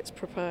critical of its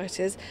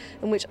proprietors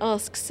and which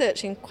asks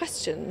searching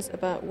questions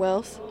about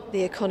wealth,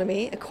 the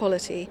economy,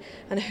 equality,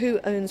 and who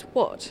owns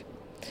what.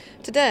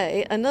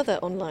 Today, another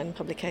online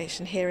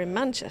publication here in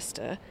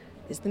Manchester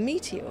is The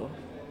Meteor.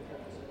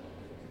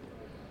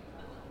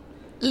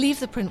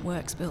 Leave the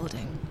Printworks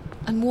building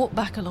and walk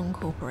back along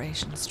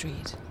Corporation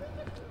Street.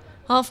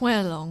 Halfway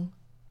along,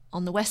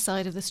 on the west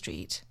side of the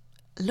street,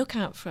 look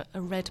out for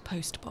a red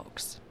post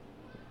box.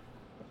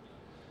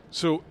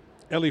 So,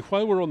 Ellie,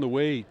 while we're on the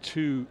way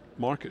to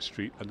Market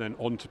Street and then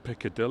on to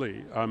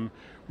Piccadilly,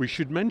 we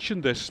should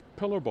mention this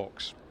pillar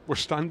box. We're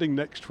standing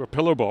next to a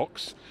pillar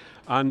box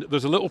and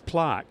there's a little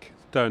plaque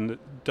down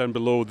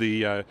below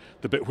the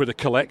bit where the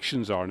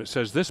collections are, and it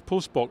says, "This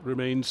post box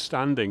remains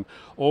standing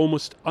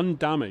almost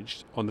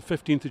undamaged on the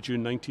 15th of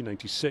June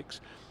 1996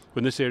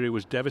 when this area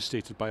was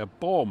devastated by a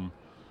bomb.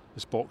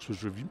 This box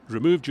was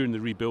removed during the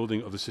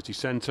rebuilding of the city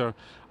centre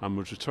and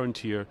was returned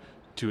here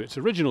to its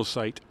original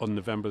site on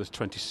November the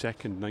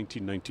 22nd,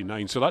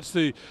 1999. So that's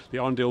the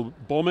Arndale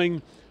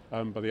bombing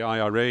by the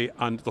IRA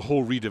and the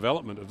whole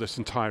redevelopment of this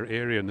entire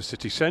area in the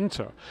city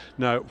centre.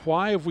 Now,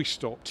 why have we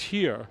stopped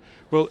here?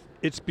 Well,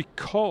 it's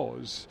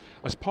because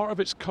as part of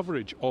its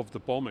coverage of the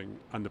bombing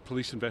and the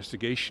police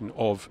investigation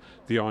of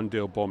the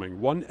Arndale bombing,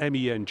 one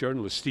MEN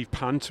journalist, Steve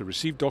Panter,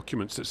 received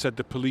documents that said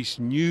the police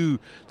knew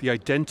the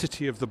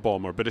identity of the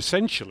bomber, but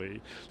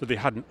essentially that they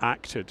hadn't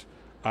acted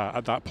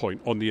at that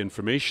point on the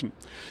information.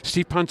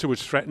 Steve Panter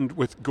was threatened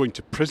with going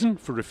to prison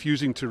for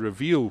refusing to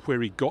reveal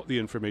where he got the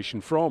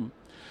information from.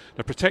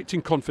 Now,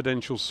 protecting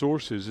confidential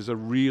sources is a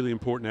really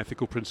important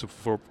ethical principle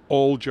for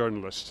all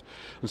journalists.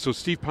 And so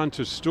Steve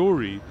Panter's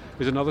story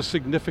is another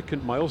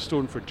significant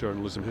milestone for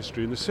journalism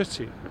history in the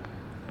city.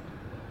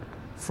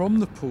 From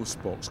the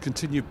post box,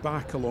 continue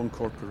back along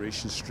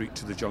Corporation Street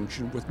to the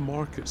junction with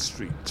Market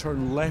Street.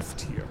 Turn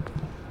left here.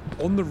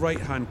 On the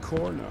right-hand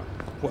corner,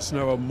 what's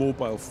now a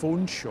mobile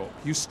phone shop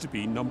used to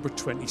be number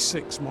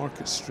 26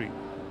 Market Street,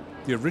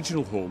 the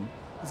original home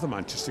of the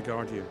Manchester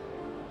Guardian.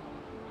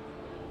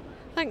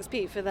 Thanks,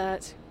 Pete, for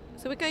that.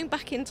 So we're going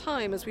back in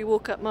time as we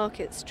walk up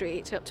Market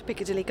Street up to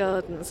Piccadilly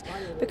Gardens,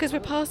 because we're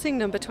passing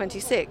number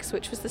 26,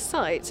 which was the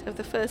site of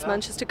the first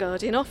Manchester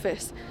Guardian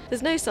office.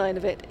 There's no sign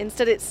of it.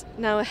 Instead, it's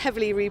now a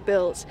heavily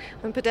rebuilt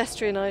and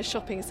pedestrianised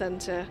shopping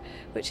centre,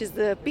 which is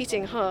the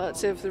beating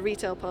heart of the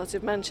retail part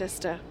of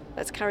Manchester.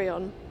 Let's carry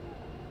on.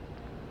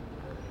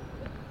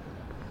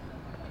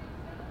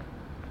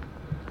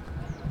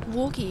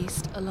 Walk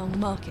east along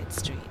Market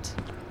Street,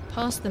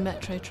 past the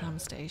Metro tram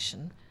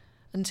station,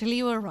 until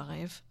you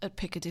arrive at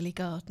Piccadilly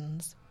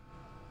Gardens.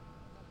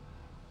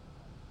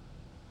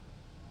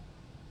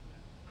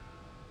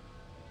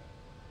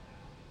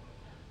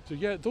 So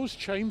yeah, those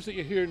chimes that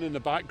you're hearing in the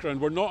background,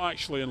 we're not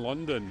actually in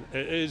London.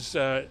 It is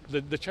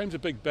the chimes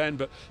of Big Ben,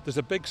 but there's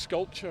a big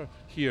sculpture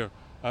here,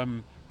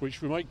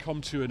 which we might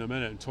come to in a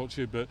minute and talk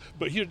to you about.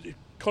 But here,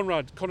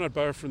 Conrad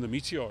Bauer from the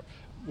Meteor.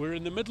 We're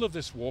in the middle of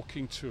this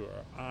walking tour,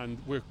 and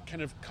we're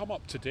kind of come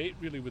up to date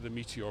really with the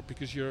Meteor,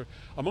 because you're,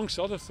 amongst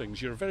other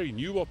things, you're a very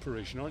new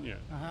operation, aren't you?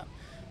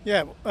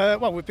 Yeah,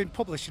 well, we've been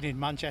publishing in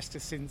Manchester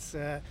since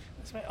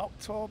it's about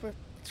October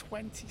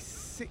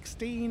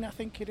 2016, I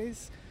think it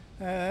is.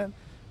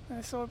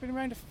 So we've been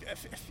around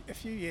a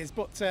few years,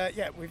 but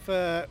yeah,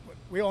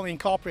 we only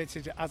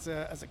incorporated as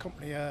a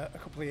company a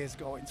couple of years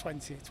ago in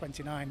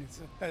 2029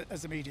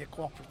 as a media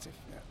cooperative.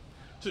 Yeah.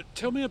 So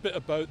tell me a bit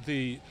about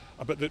the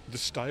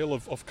style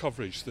of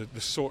coverage, the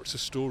sorts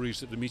of stories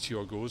that the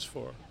Meteor goes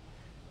for.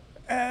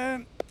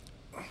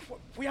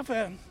 We have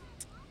a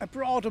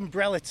broad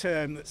umbrella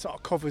term that sort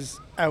of covers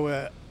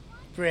our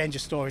range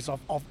of stories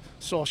of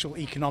social,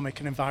 economic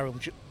and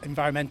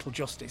environmental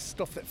justice,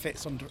 stuff that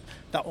fits under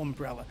that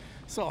umbrella.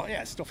 So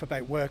yeah, stuff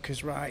about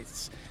workers'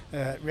 rights,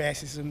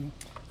 racism,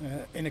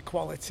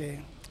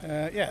 inequality,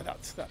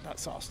 that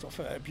sort of stuff,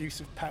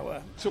 abuse of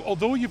power. So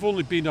although you've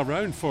only been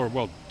around for,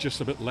 well,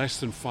 just a bit less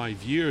than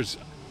 5 years,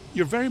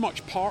 you're very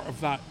much part of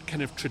that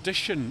kind of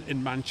tradition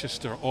in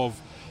Manchester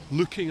of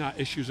looking at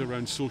issues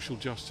around social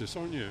justice,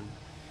 aren't you?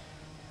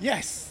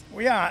 Yes,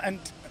 we are, and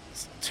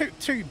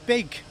two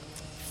big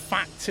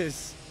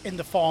factors in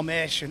the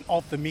formation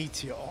of the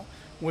Meteor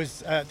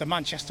was the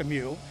Manchester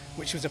Mule,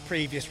 which was a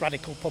previous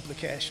Radical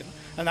publication,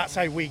 and that's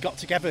how we got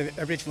together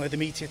originally. The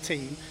Meteor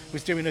team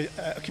was doing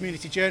a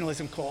community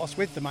journalism course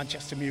with the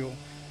Manchester Mule,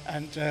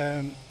 and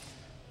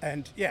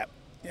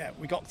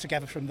we got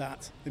together from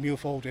that. The Mule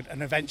folded,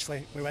 and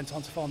eventually we went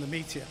on to form the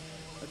Meteor.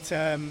 But,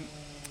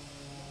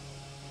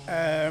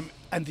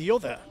 and the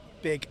other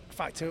big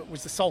factor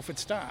was the Salford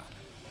Star.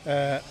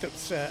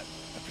 That's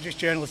produced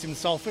journalism in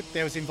Salford.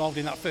 They was involved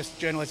in that first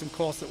journalism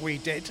course that we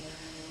did,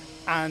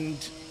 and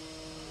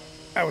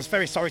I was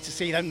very sorry to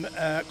see them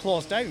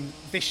close down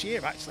this year,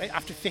 actually,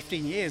 after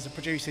 15 years of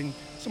producing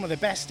some of the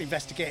best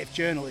investigative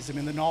journalism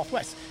in the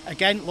Northwest.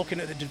 Again, looking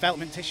at the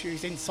development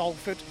issues in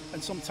Salford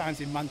and sometimes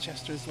in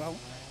Manchester as well.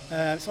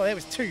 So there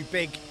was two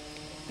big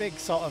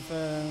sort of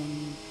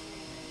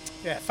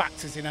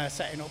factors in our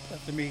setting up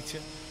of the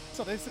Meteor.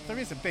 So there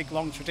is a big,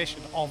 long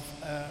tradition of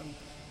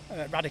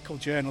radical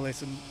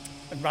journalism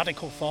and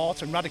radical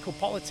thought and radical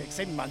politics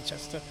in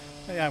Manchester,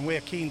 and we're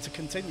keen to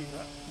continue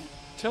that.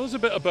 Tell us a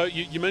bit about,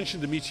 you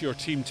mentioned the Meteor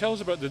team. Tell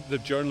us about the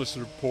journalists,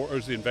 the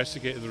reporters, the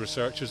investigators, the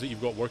researchers that you've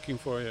got working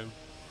for you.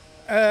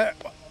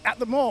 At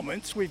the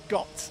moment, we've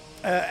got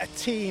a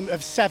team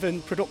of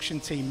 7 production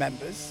team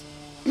members.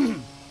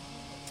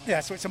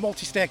 Yeah, so it's a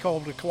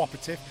multi-stakeholder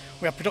cooperative.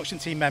 We have production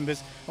team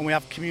members and we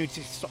have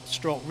community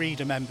stroke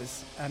reader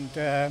members.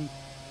 And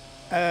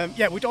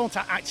we don't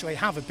actually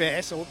have a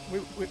base, so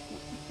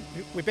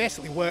we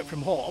basically work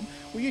from home.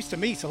 We used to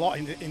meet a lot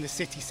in the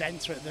city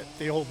centre at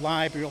the old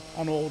library up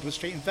on Aldwood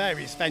Street and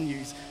various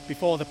venues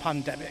before the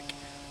pandemic.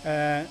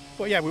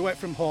 But yeah, we work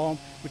from home.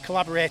 We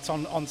collaborate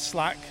on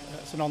Slack.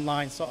 It's an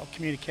online sort of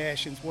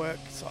communications work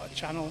sort of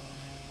channel.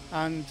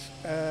 And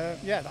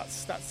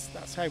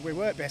that's how we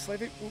work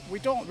basically. We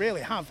don't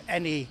really have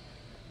any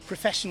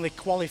professionally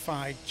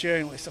qualified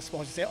journalists, I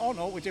suppose. You say, oh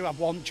no, we do have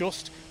one,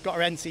 just got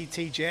our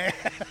NCTJ,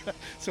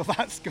 so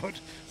that's good.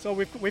 So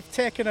we've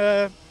taken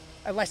a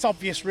less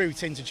obvious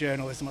route into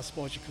journalism, I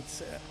suppose you could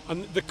say.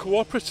 And the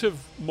cooperative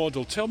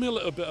model, tell me a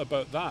little bit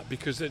about that,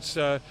 because it's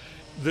a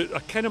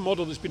kind of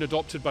model that's been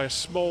adopted by a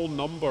small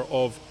number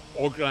of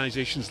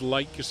organisations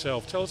like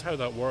yourself. Tell us how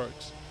that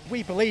works.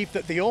 We believe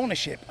that the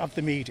ownership of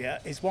the media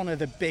is one of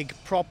the big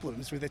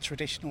problems with the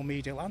traditional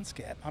media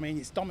landscape. I mean,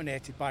 it's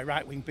dominated by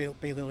right-wing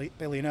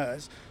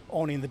billionaires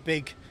owning the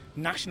big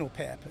national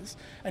papers,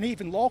 and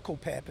even local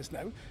papers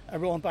now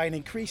are owned by an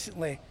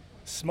increasingly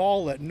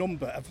smaller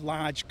number of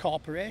large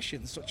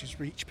corporations such as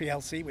Reach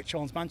plc, which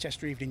owns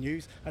Manchester Evening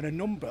News, and a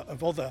number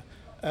of other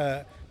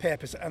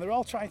papers, and they're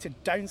all trying to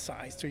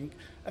downsize to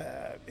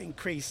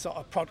increase sort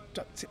of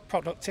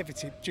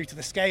productivity due to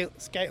the scale,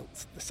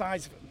 the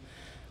size of them.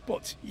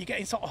 But you're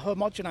getting sort of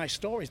homogenised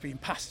stories being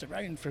passed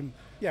around from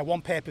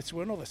one paper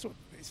to another, so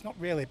it's not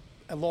really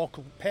a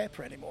local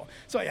paper anymore.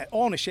 So yeah,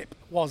 ownership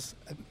was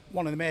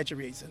one of the major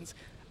reasons,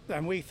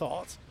 and we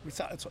thought we'd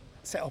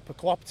set up a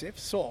cooperative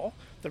so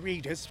the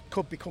readers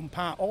could become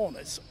part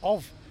owners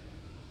of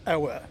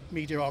our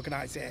media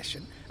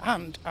organisation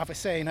and have a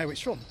say in how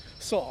it's run.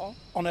 So,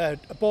 on a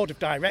board of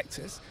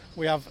directors,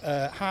 we have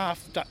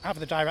half of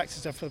the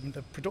directors are from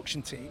the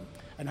production team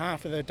and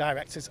half of the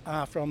directors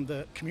are from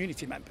the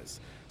community members.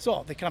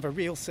 So they can have a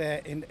real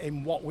say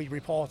in what we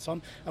report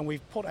on, and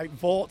we've put out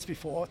votes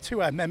before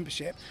to our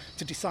membership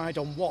to decide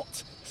on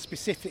what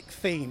specific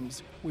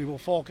themes we will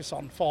focus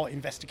on for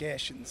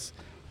investigations.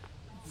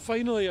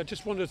 Finally, I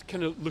just want to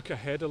kind of look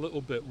ahead a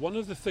little bit. One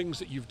of the things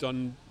that you've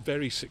done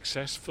very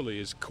successfully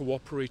is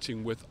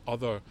cooperating with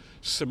other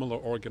similar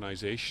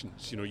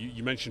organisations. You know,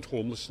 you mentioned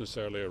homelessness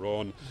earlier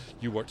on.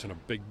 You worked on a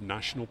big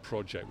national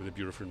project with the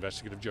Bureau for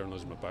Investigative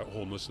Journalism about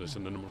homelessness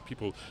and the number of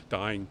people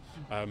dying,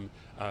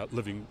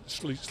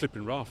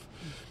 sleeping rough.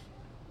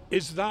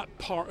 Is that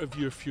part of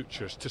your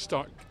future, to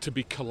start to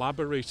be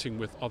collaborating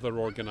with other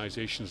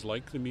organisations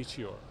like the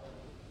Meteor?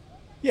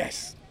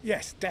 Yes,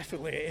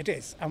 definitely it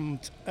is. And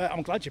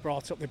I'm glad you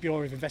brought up the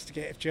Bureau of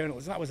Investigative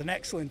Journalism. That was an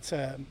excellent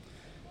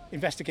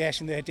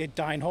investigation they did,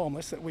 Dying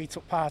Homeless, that we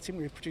took part in.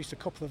 We produced a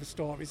couple of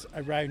stories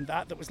around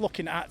that was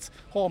looking at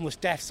homeless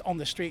deaths on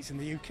the streets in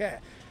the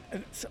UK.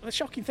 And so the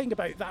shocking thing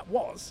about that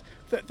was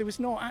that there was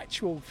no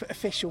actual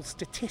official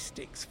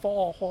statistics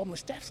for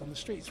homeless deaths on the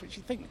streets, which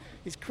you think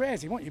is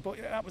crazy, won't you?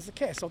 But that was the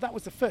case. So that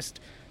was the first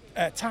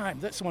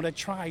time that someone had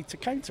tried to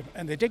count them,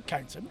 and they did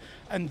count them.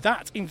 And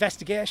that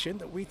investigation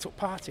that we took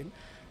part in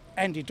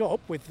ended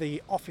up with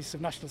the Office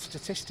of National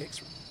Statistics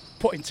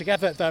putting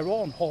together their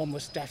own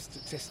homeless death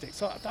statistics.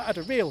 So that had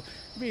a real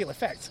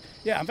effect.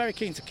 Yeah, I'm very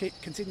keen to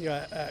continue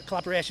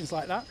collaborations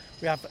like that.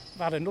 We have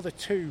had another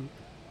 2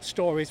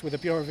 stories with the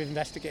Bureau of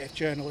Investigative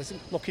Journalism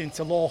looking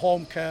into low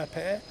home care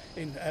pay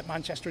in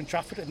Manchester and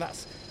Trafford, and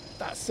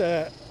that's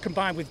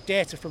combined with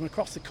data from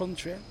across the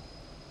country.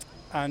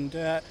 And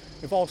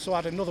we've also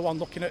had another one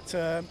looking at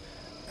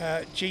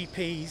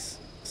GPs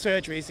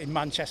surgeries in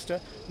Manchester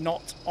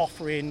not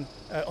offering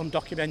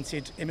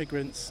undocumented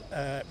immigrants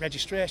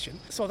registration.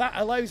 So that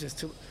allows us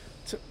to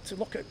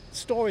look at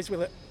stories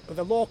with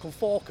a local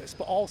focus,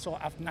 but also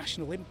have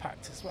national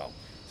impact as well.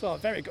 So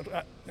very good.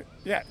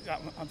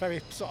 I'm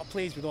very sort of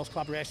pleased with those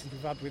collaborations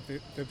we've had with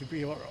the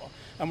Bureau.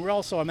 And we're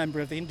also a member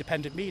of the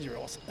Independent Media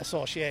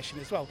Association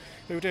as well,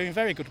 who are doing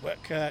very good work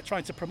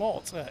trying to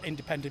promote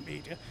independent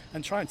media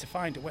and trying to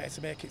find a way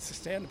to make it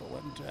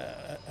sustainable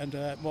and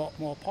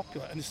more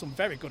popular. And there's some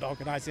very good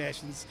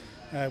organisations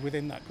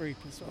within that group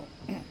as well.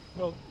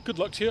 Well, good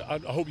luck to you. I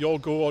hope you all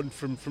go on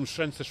from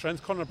strength to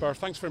strength. Conrad Barr,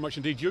 thanks very much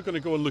indeed. You're going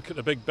to go and look at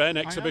the Big Ben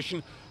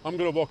exhibition. I'm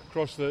going to walk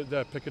across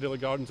the Piccadilly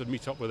Gardens and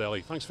meet up with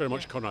Ellie. Thanks very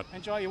much, Conrad.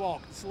 Enjoy your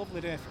walk. It's a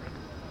lovely day for it.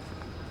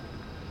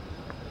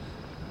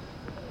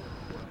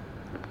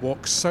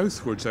 Walk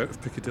southwards out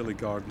of Piccadilly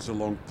Gardens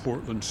along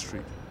Portland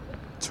Street.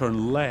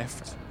 Turn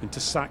left into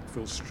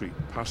Sackville Street,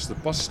 past the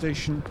bus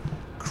station,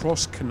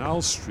 cross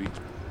Canal Street,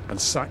 and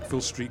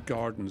Sackville Street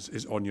Gardens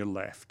is on your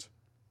left.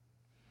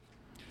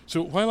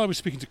 So while I was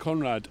speaking to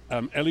Conrad,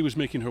 Ellie was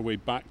making her way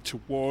back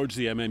towards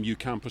the MMU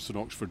campus on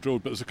Oxford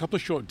Road, but there's a couple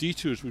of short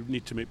detours we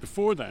need to make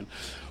before then.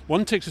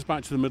 One takes us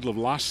back to the middle of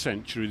last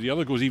century, the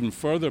other goes even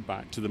further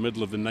back to the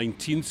middle of the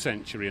 19th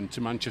century and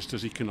to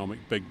Manchester's economic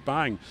Big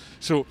Bang.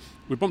 So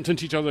we bumped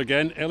into each other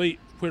again. Ellie,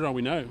 where are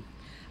we now?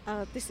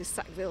 This is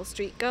Sackville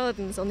Street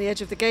Gardens on the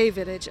edge of the gay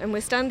village, and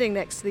we're standing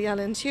next to the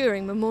Alan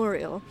Turing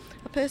Memorial,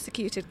 a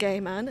persecuted gay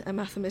man, a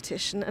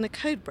mathematician and a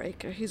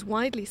codebreaker who's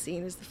widely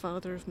seen as the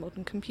father of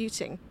modern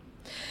computing.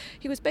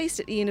 He was based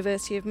at the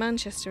University of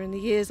Manchester in the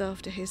years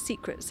after his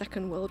secret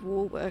Second World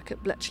War work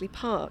at Bletchley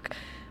Park,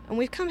 and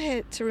we've come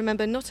here to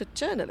remember not a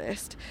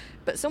journalist,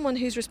 but someone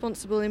who's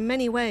responsible in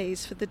many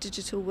ways for the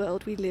digital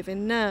world we live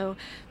in now.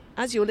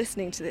 As you're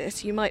listening to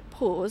this, you might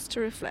pause to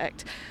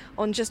reflect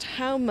on just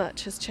how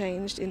much has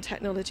changed in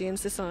technology and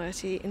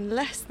society in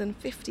less than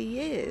 50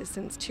 years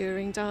since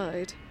Turing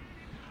died.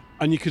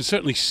 And you can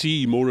certainly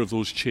see more of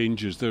those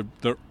changes.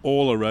 They're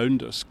all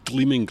around us.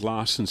 Gleaming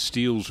glass and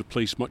steels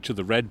replace much of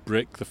the red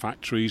brick, the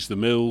factories, the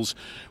mills,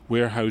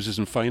 warehouses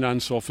and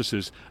finance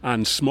offices,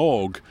 and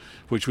smog,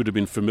 which would have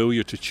been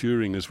familiar to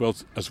Turing as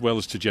well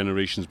as to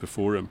generations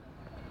before him.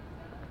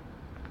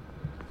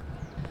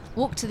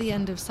 Walk to the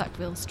end of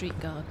Sackville Street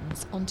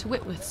Gardens onto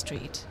Whitworth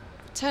Street.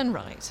 Turn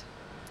right,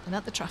 and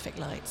at the traffic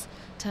lights,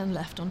 turn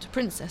left onto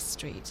Princess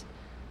Street,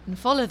 and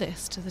follow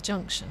this to the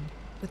junction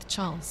with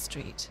Charles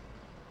Street.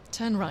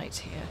 Turn right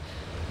here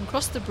and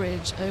cross the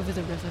bridge over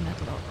the River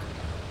Medlock.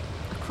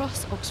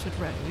 Across Oxford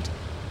Road,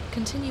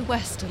 continue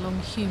west along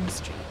Hume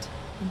Street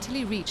until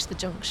you reach the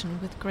junction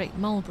with Great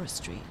Marlborough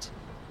Street.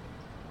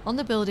 On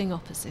the building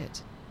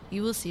opposite,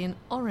 you will see an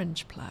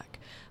orange plaque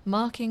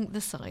marking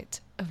the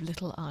site of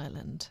Little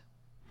Ireland.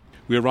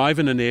 We arrive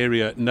in an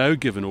area now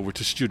given over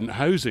to student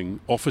housing,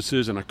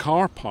 offices and a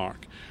car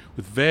park,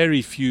 with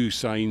very few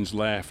signs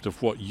left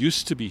of what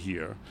used to be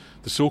here,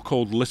 the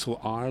so-called Little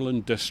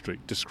Ireland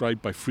district,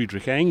 described by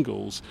Friedrich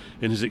Engels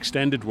in his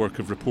extended work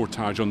of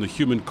reportage on the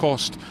human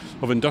cost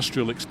of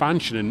industrial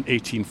expansion in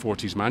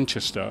 1840s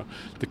Manchester,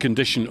 the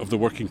condition of the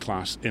working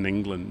class in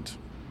England.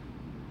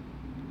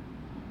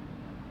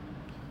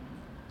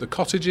 The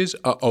cottages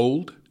are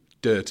old,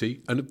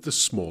 dirty and of the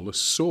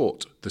smallest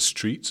sort, the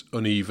streets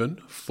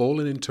uneven,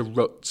 fallen into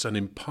ruts and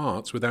in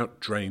parts without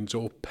drains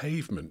or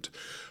pavement.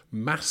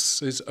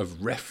 Masses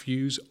of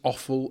refuse,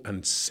 offal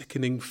and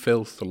sickening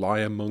filth lie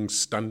among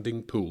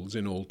standing pools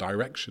in all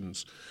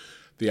directions.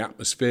 The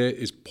atmosphere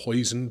is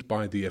poisoned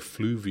by the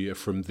effluvia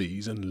from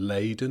these and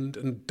laden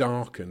and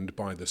darkened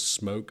by the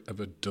smoke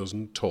of a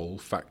dozen tall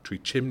factory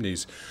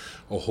chimneys.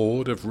 A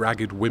horde of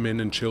ragged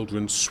women and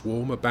children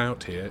swarm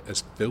about here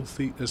as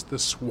filthy as the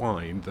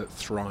swine that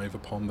thrive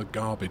upon the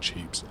garbage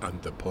heaps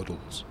and the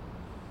puddles.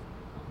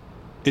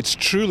 It's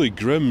truly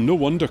grim. No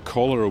wonder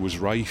cholera was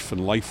rife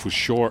and life was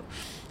short.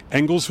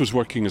 Engels was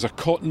working as a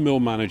cotton mill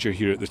manager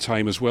here at the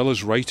time, as well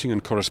as writing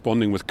and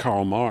corresponding with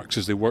Karl Marx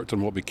as they worked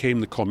on what became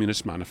the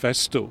Communist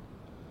Manifesto.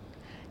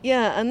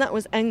 Yeah, and that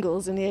was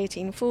Engels in the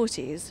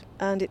 1840s,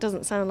 and it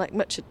doesn't sound like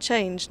much had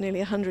changed nearly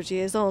 100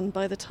 years on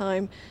by the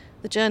time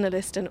the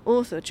journalist and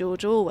author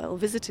George Orwell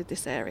visited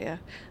this area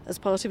as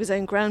part of his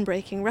own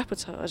groundbreaking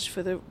reportage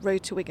for the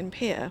Road to Wigan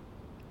Pier.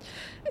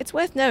 It's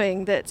worth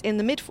knowing that in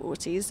the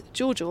mid-40s,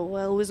 George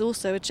Orwell was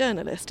also a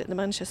journalist at the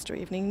Manchester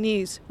Evening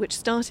News, which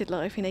started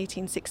life in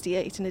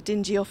 1868 in a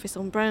dingy office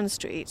on Brown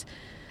Street.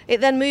 It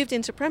then moved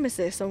into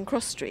premises on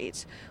Cross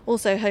Street,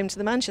 also home to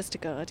the Manchester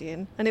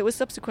Guardian, and it was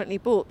subsequently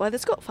bought by the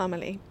Scott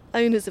family,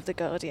 owners of the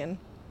Guardian.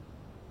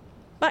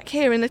 Back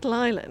here in Little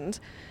Island,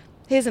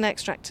 here's an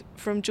extract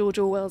from George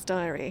Orwell's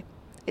diary.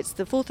 It's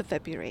the 4th of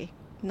February,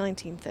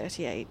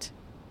 1938.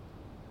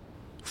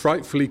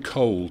 Frightfully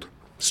cold.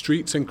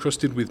 Streets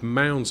encrusted with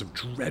mounds of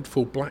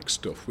dreadful black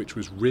stuff, which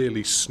was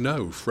really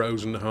snow,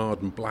 frozen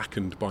hard and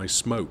blackened by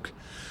smoke.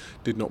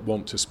 Did not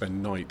want to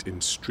spend night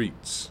in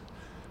streets.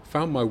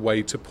 Found my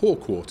way to Poor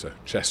Quarter,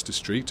 Chester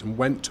Street, and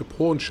went to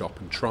pawn shop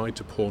and tried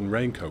to pawn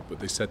raincoat, but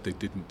they said they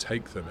didn't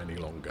take them any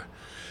longer.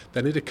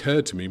 Then it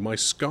occurred to me my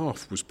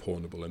scarf was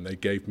pawnable, and they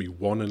gave me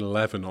 1 and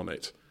 11 on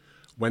it.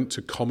 Went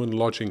to common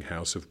lodging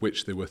house, of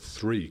which there were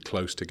 3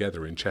 close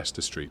together in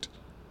Chester Street.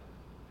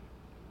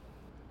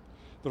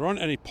 There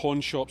aren't any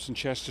pawn shops in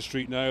Chester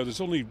Street now.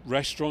 There's only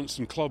restaurants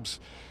and clubs.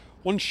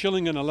 1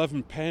 shilling and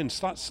 11 pence.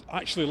 That's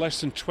actually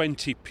less than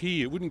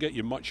 20p. It wouldn't get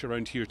you much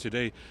around here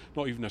today.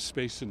 Not even a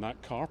space in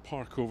that car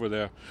park over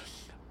there.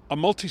 A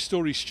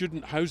multi-storey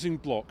student housing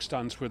block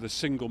stands where the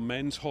single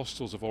men's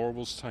hostels of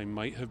Orwell's time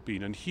might have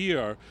been. And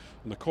here,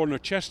 on the corner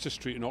of Chester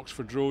Street and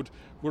Oxford Road,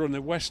 we're on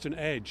the western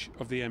edge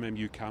of the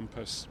MMU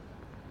campus.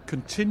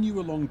 Continue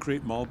along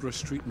Great Marlborough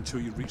Street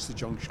until you reach the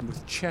junction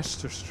with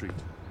Chester Street.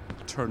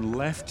 Turn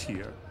left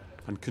here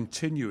and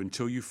continue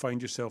until you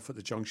find yourself at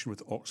the junction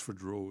with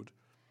Oxford Road.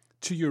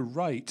 To your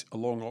right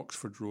along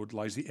Oxford Road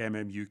lies the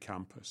MMU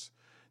campus.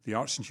 The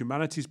Arts and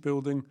Humanities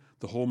building,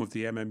 the home of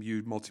the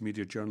MMU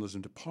Multimedia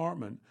Journalism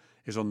Department,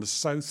 is on the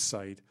south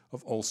side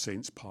of All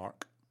Saints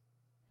Park.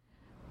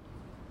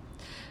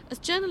 As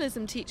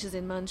journalism teachers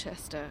in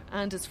Manchester,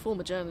 and as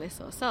former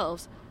journalists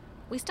ourselves,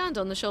 we stand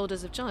on the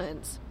shoulders of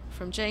giants,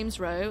 from James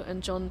Rowe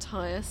and John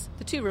Tyas,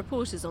 the 2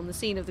 reporters on the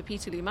scene of the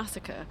Peterloo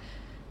massacre,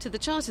 to the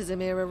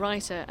Chartism-era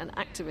writer and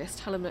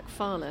activist Helen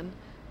Macfarlane,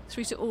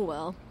 through to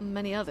Orwell and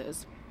many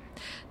others.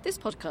 This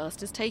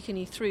podcast has taken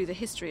you through the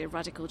history of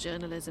radical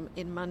journalism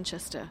in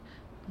Manchester,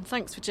 and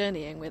thanks for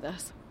journeying with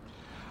us.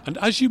 And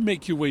as you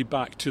make your way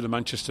back to the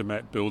Manchester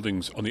Met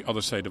buildings on the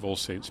other side of All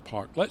Saints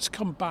Park, let's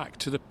come back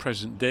to the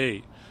present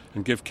day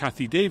and give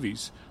Cathy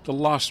Davies the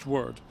last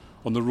word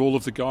on the role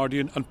of The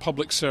Guardian and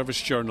public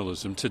service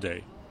journalism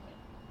today.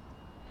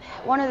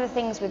 One of the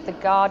things with The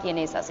Guardian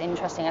is that's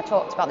interesting. I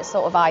talked about this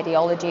sort of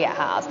ideology it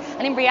has.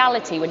 And in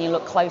reality, when you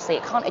look closely,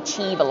 it can't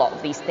achieve a lot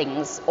of these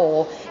things,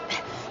 or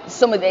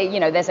some of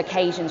the, there's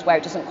occasions where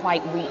it doesn't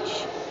quite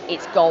reach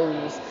its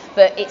goals.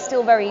 But it's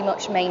still very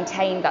much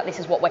maintained that this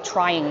is what we're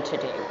trying to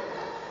do.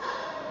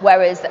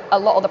 Whereas a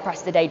lot of the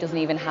press today doesn't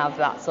even have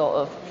that sort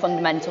of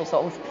fundamental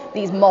sort of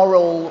these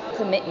moral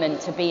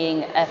commitment to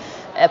being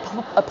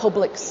a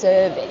public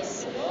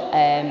service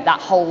that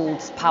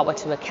holds power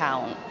to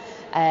account.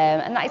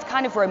 And that is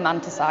kind of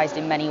romanticised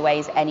in many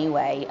ways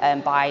anyway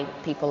by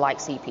people like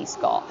C.P.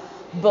 Scott.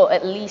 But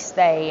at least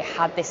they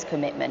had this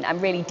commitment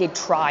and really did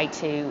try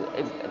to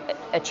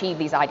achieve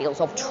these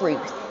ideals of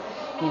truth,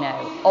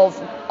 of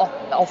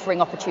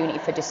offering opportunity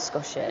for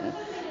discussion,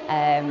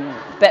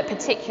 but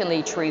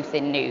particularly truth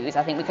in news.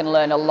 I think we can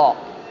learn a lot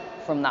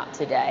from that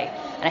today.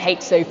 And I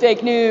hate to say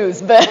fake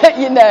news, but I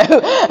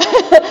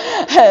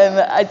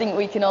think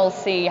we can all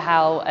see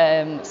how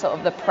sort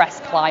of the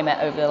press climate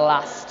over the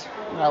last,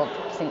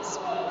 since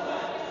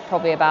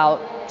probably about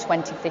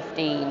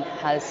 2015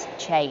 has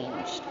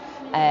changed.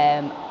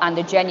 And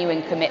a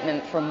genuine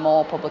commitment from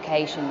more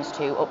publications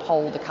to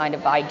uphold the kind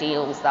of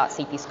ideals that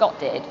C.P. Scott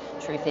did,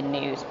 truth in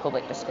news,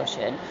 public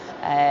discussion,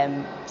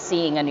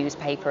 seeing a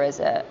newspaper as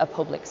a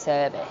public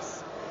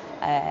service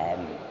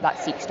that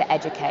seeks to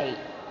educate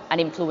and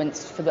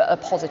influence for a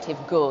positive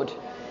good,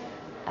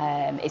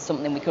 is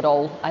something we could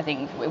all, I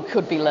think,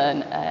 could be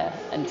learned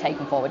and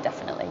taken forward,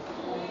 definitely.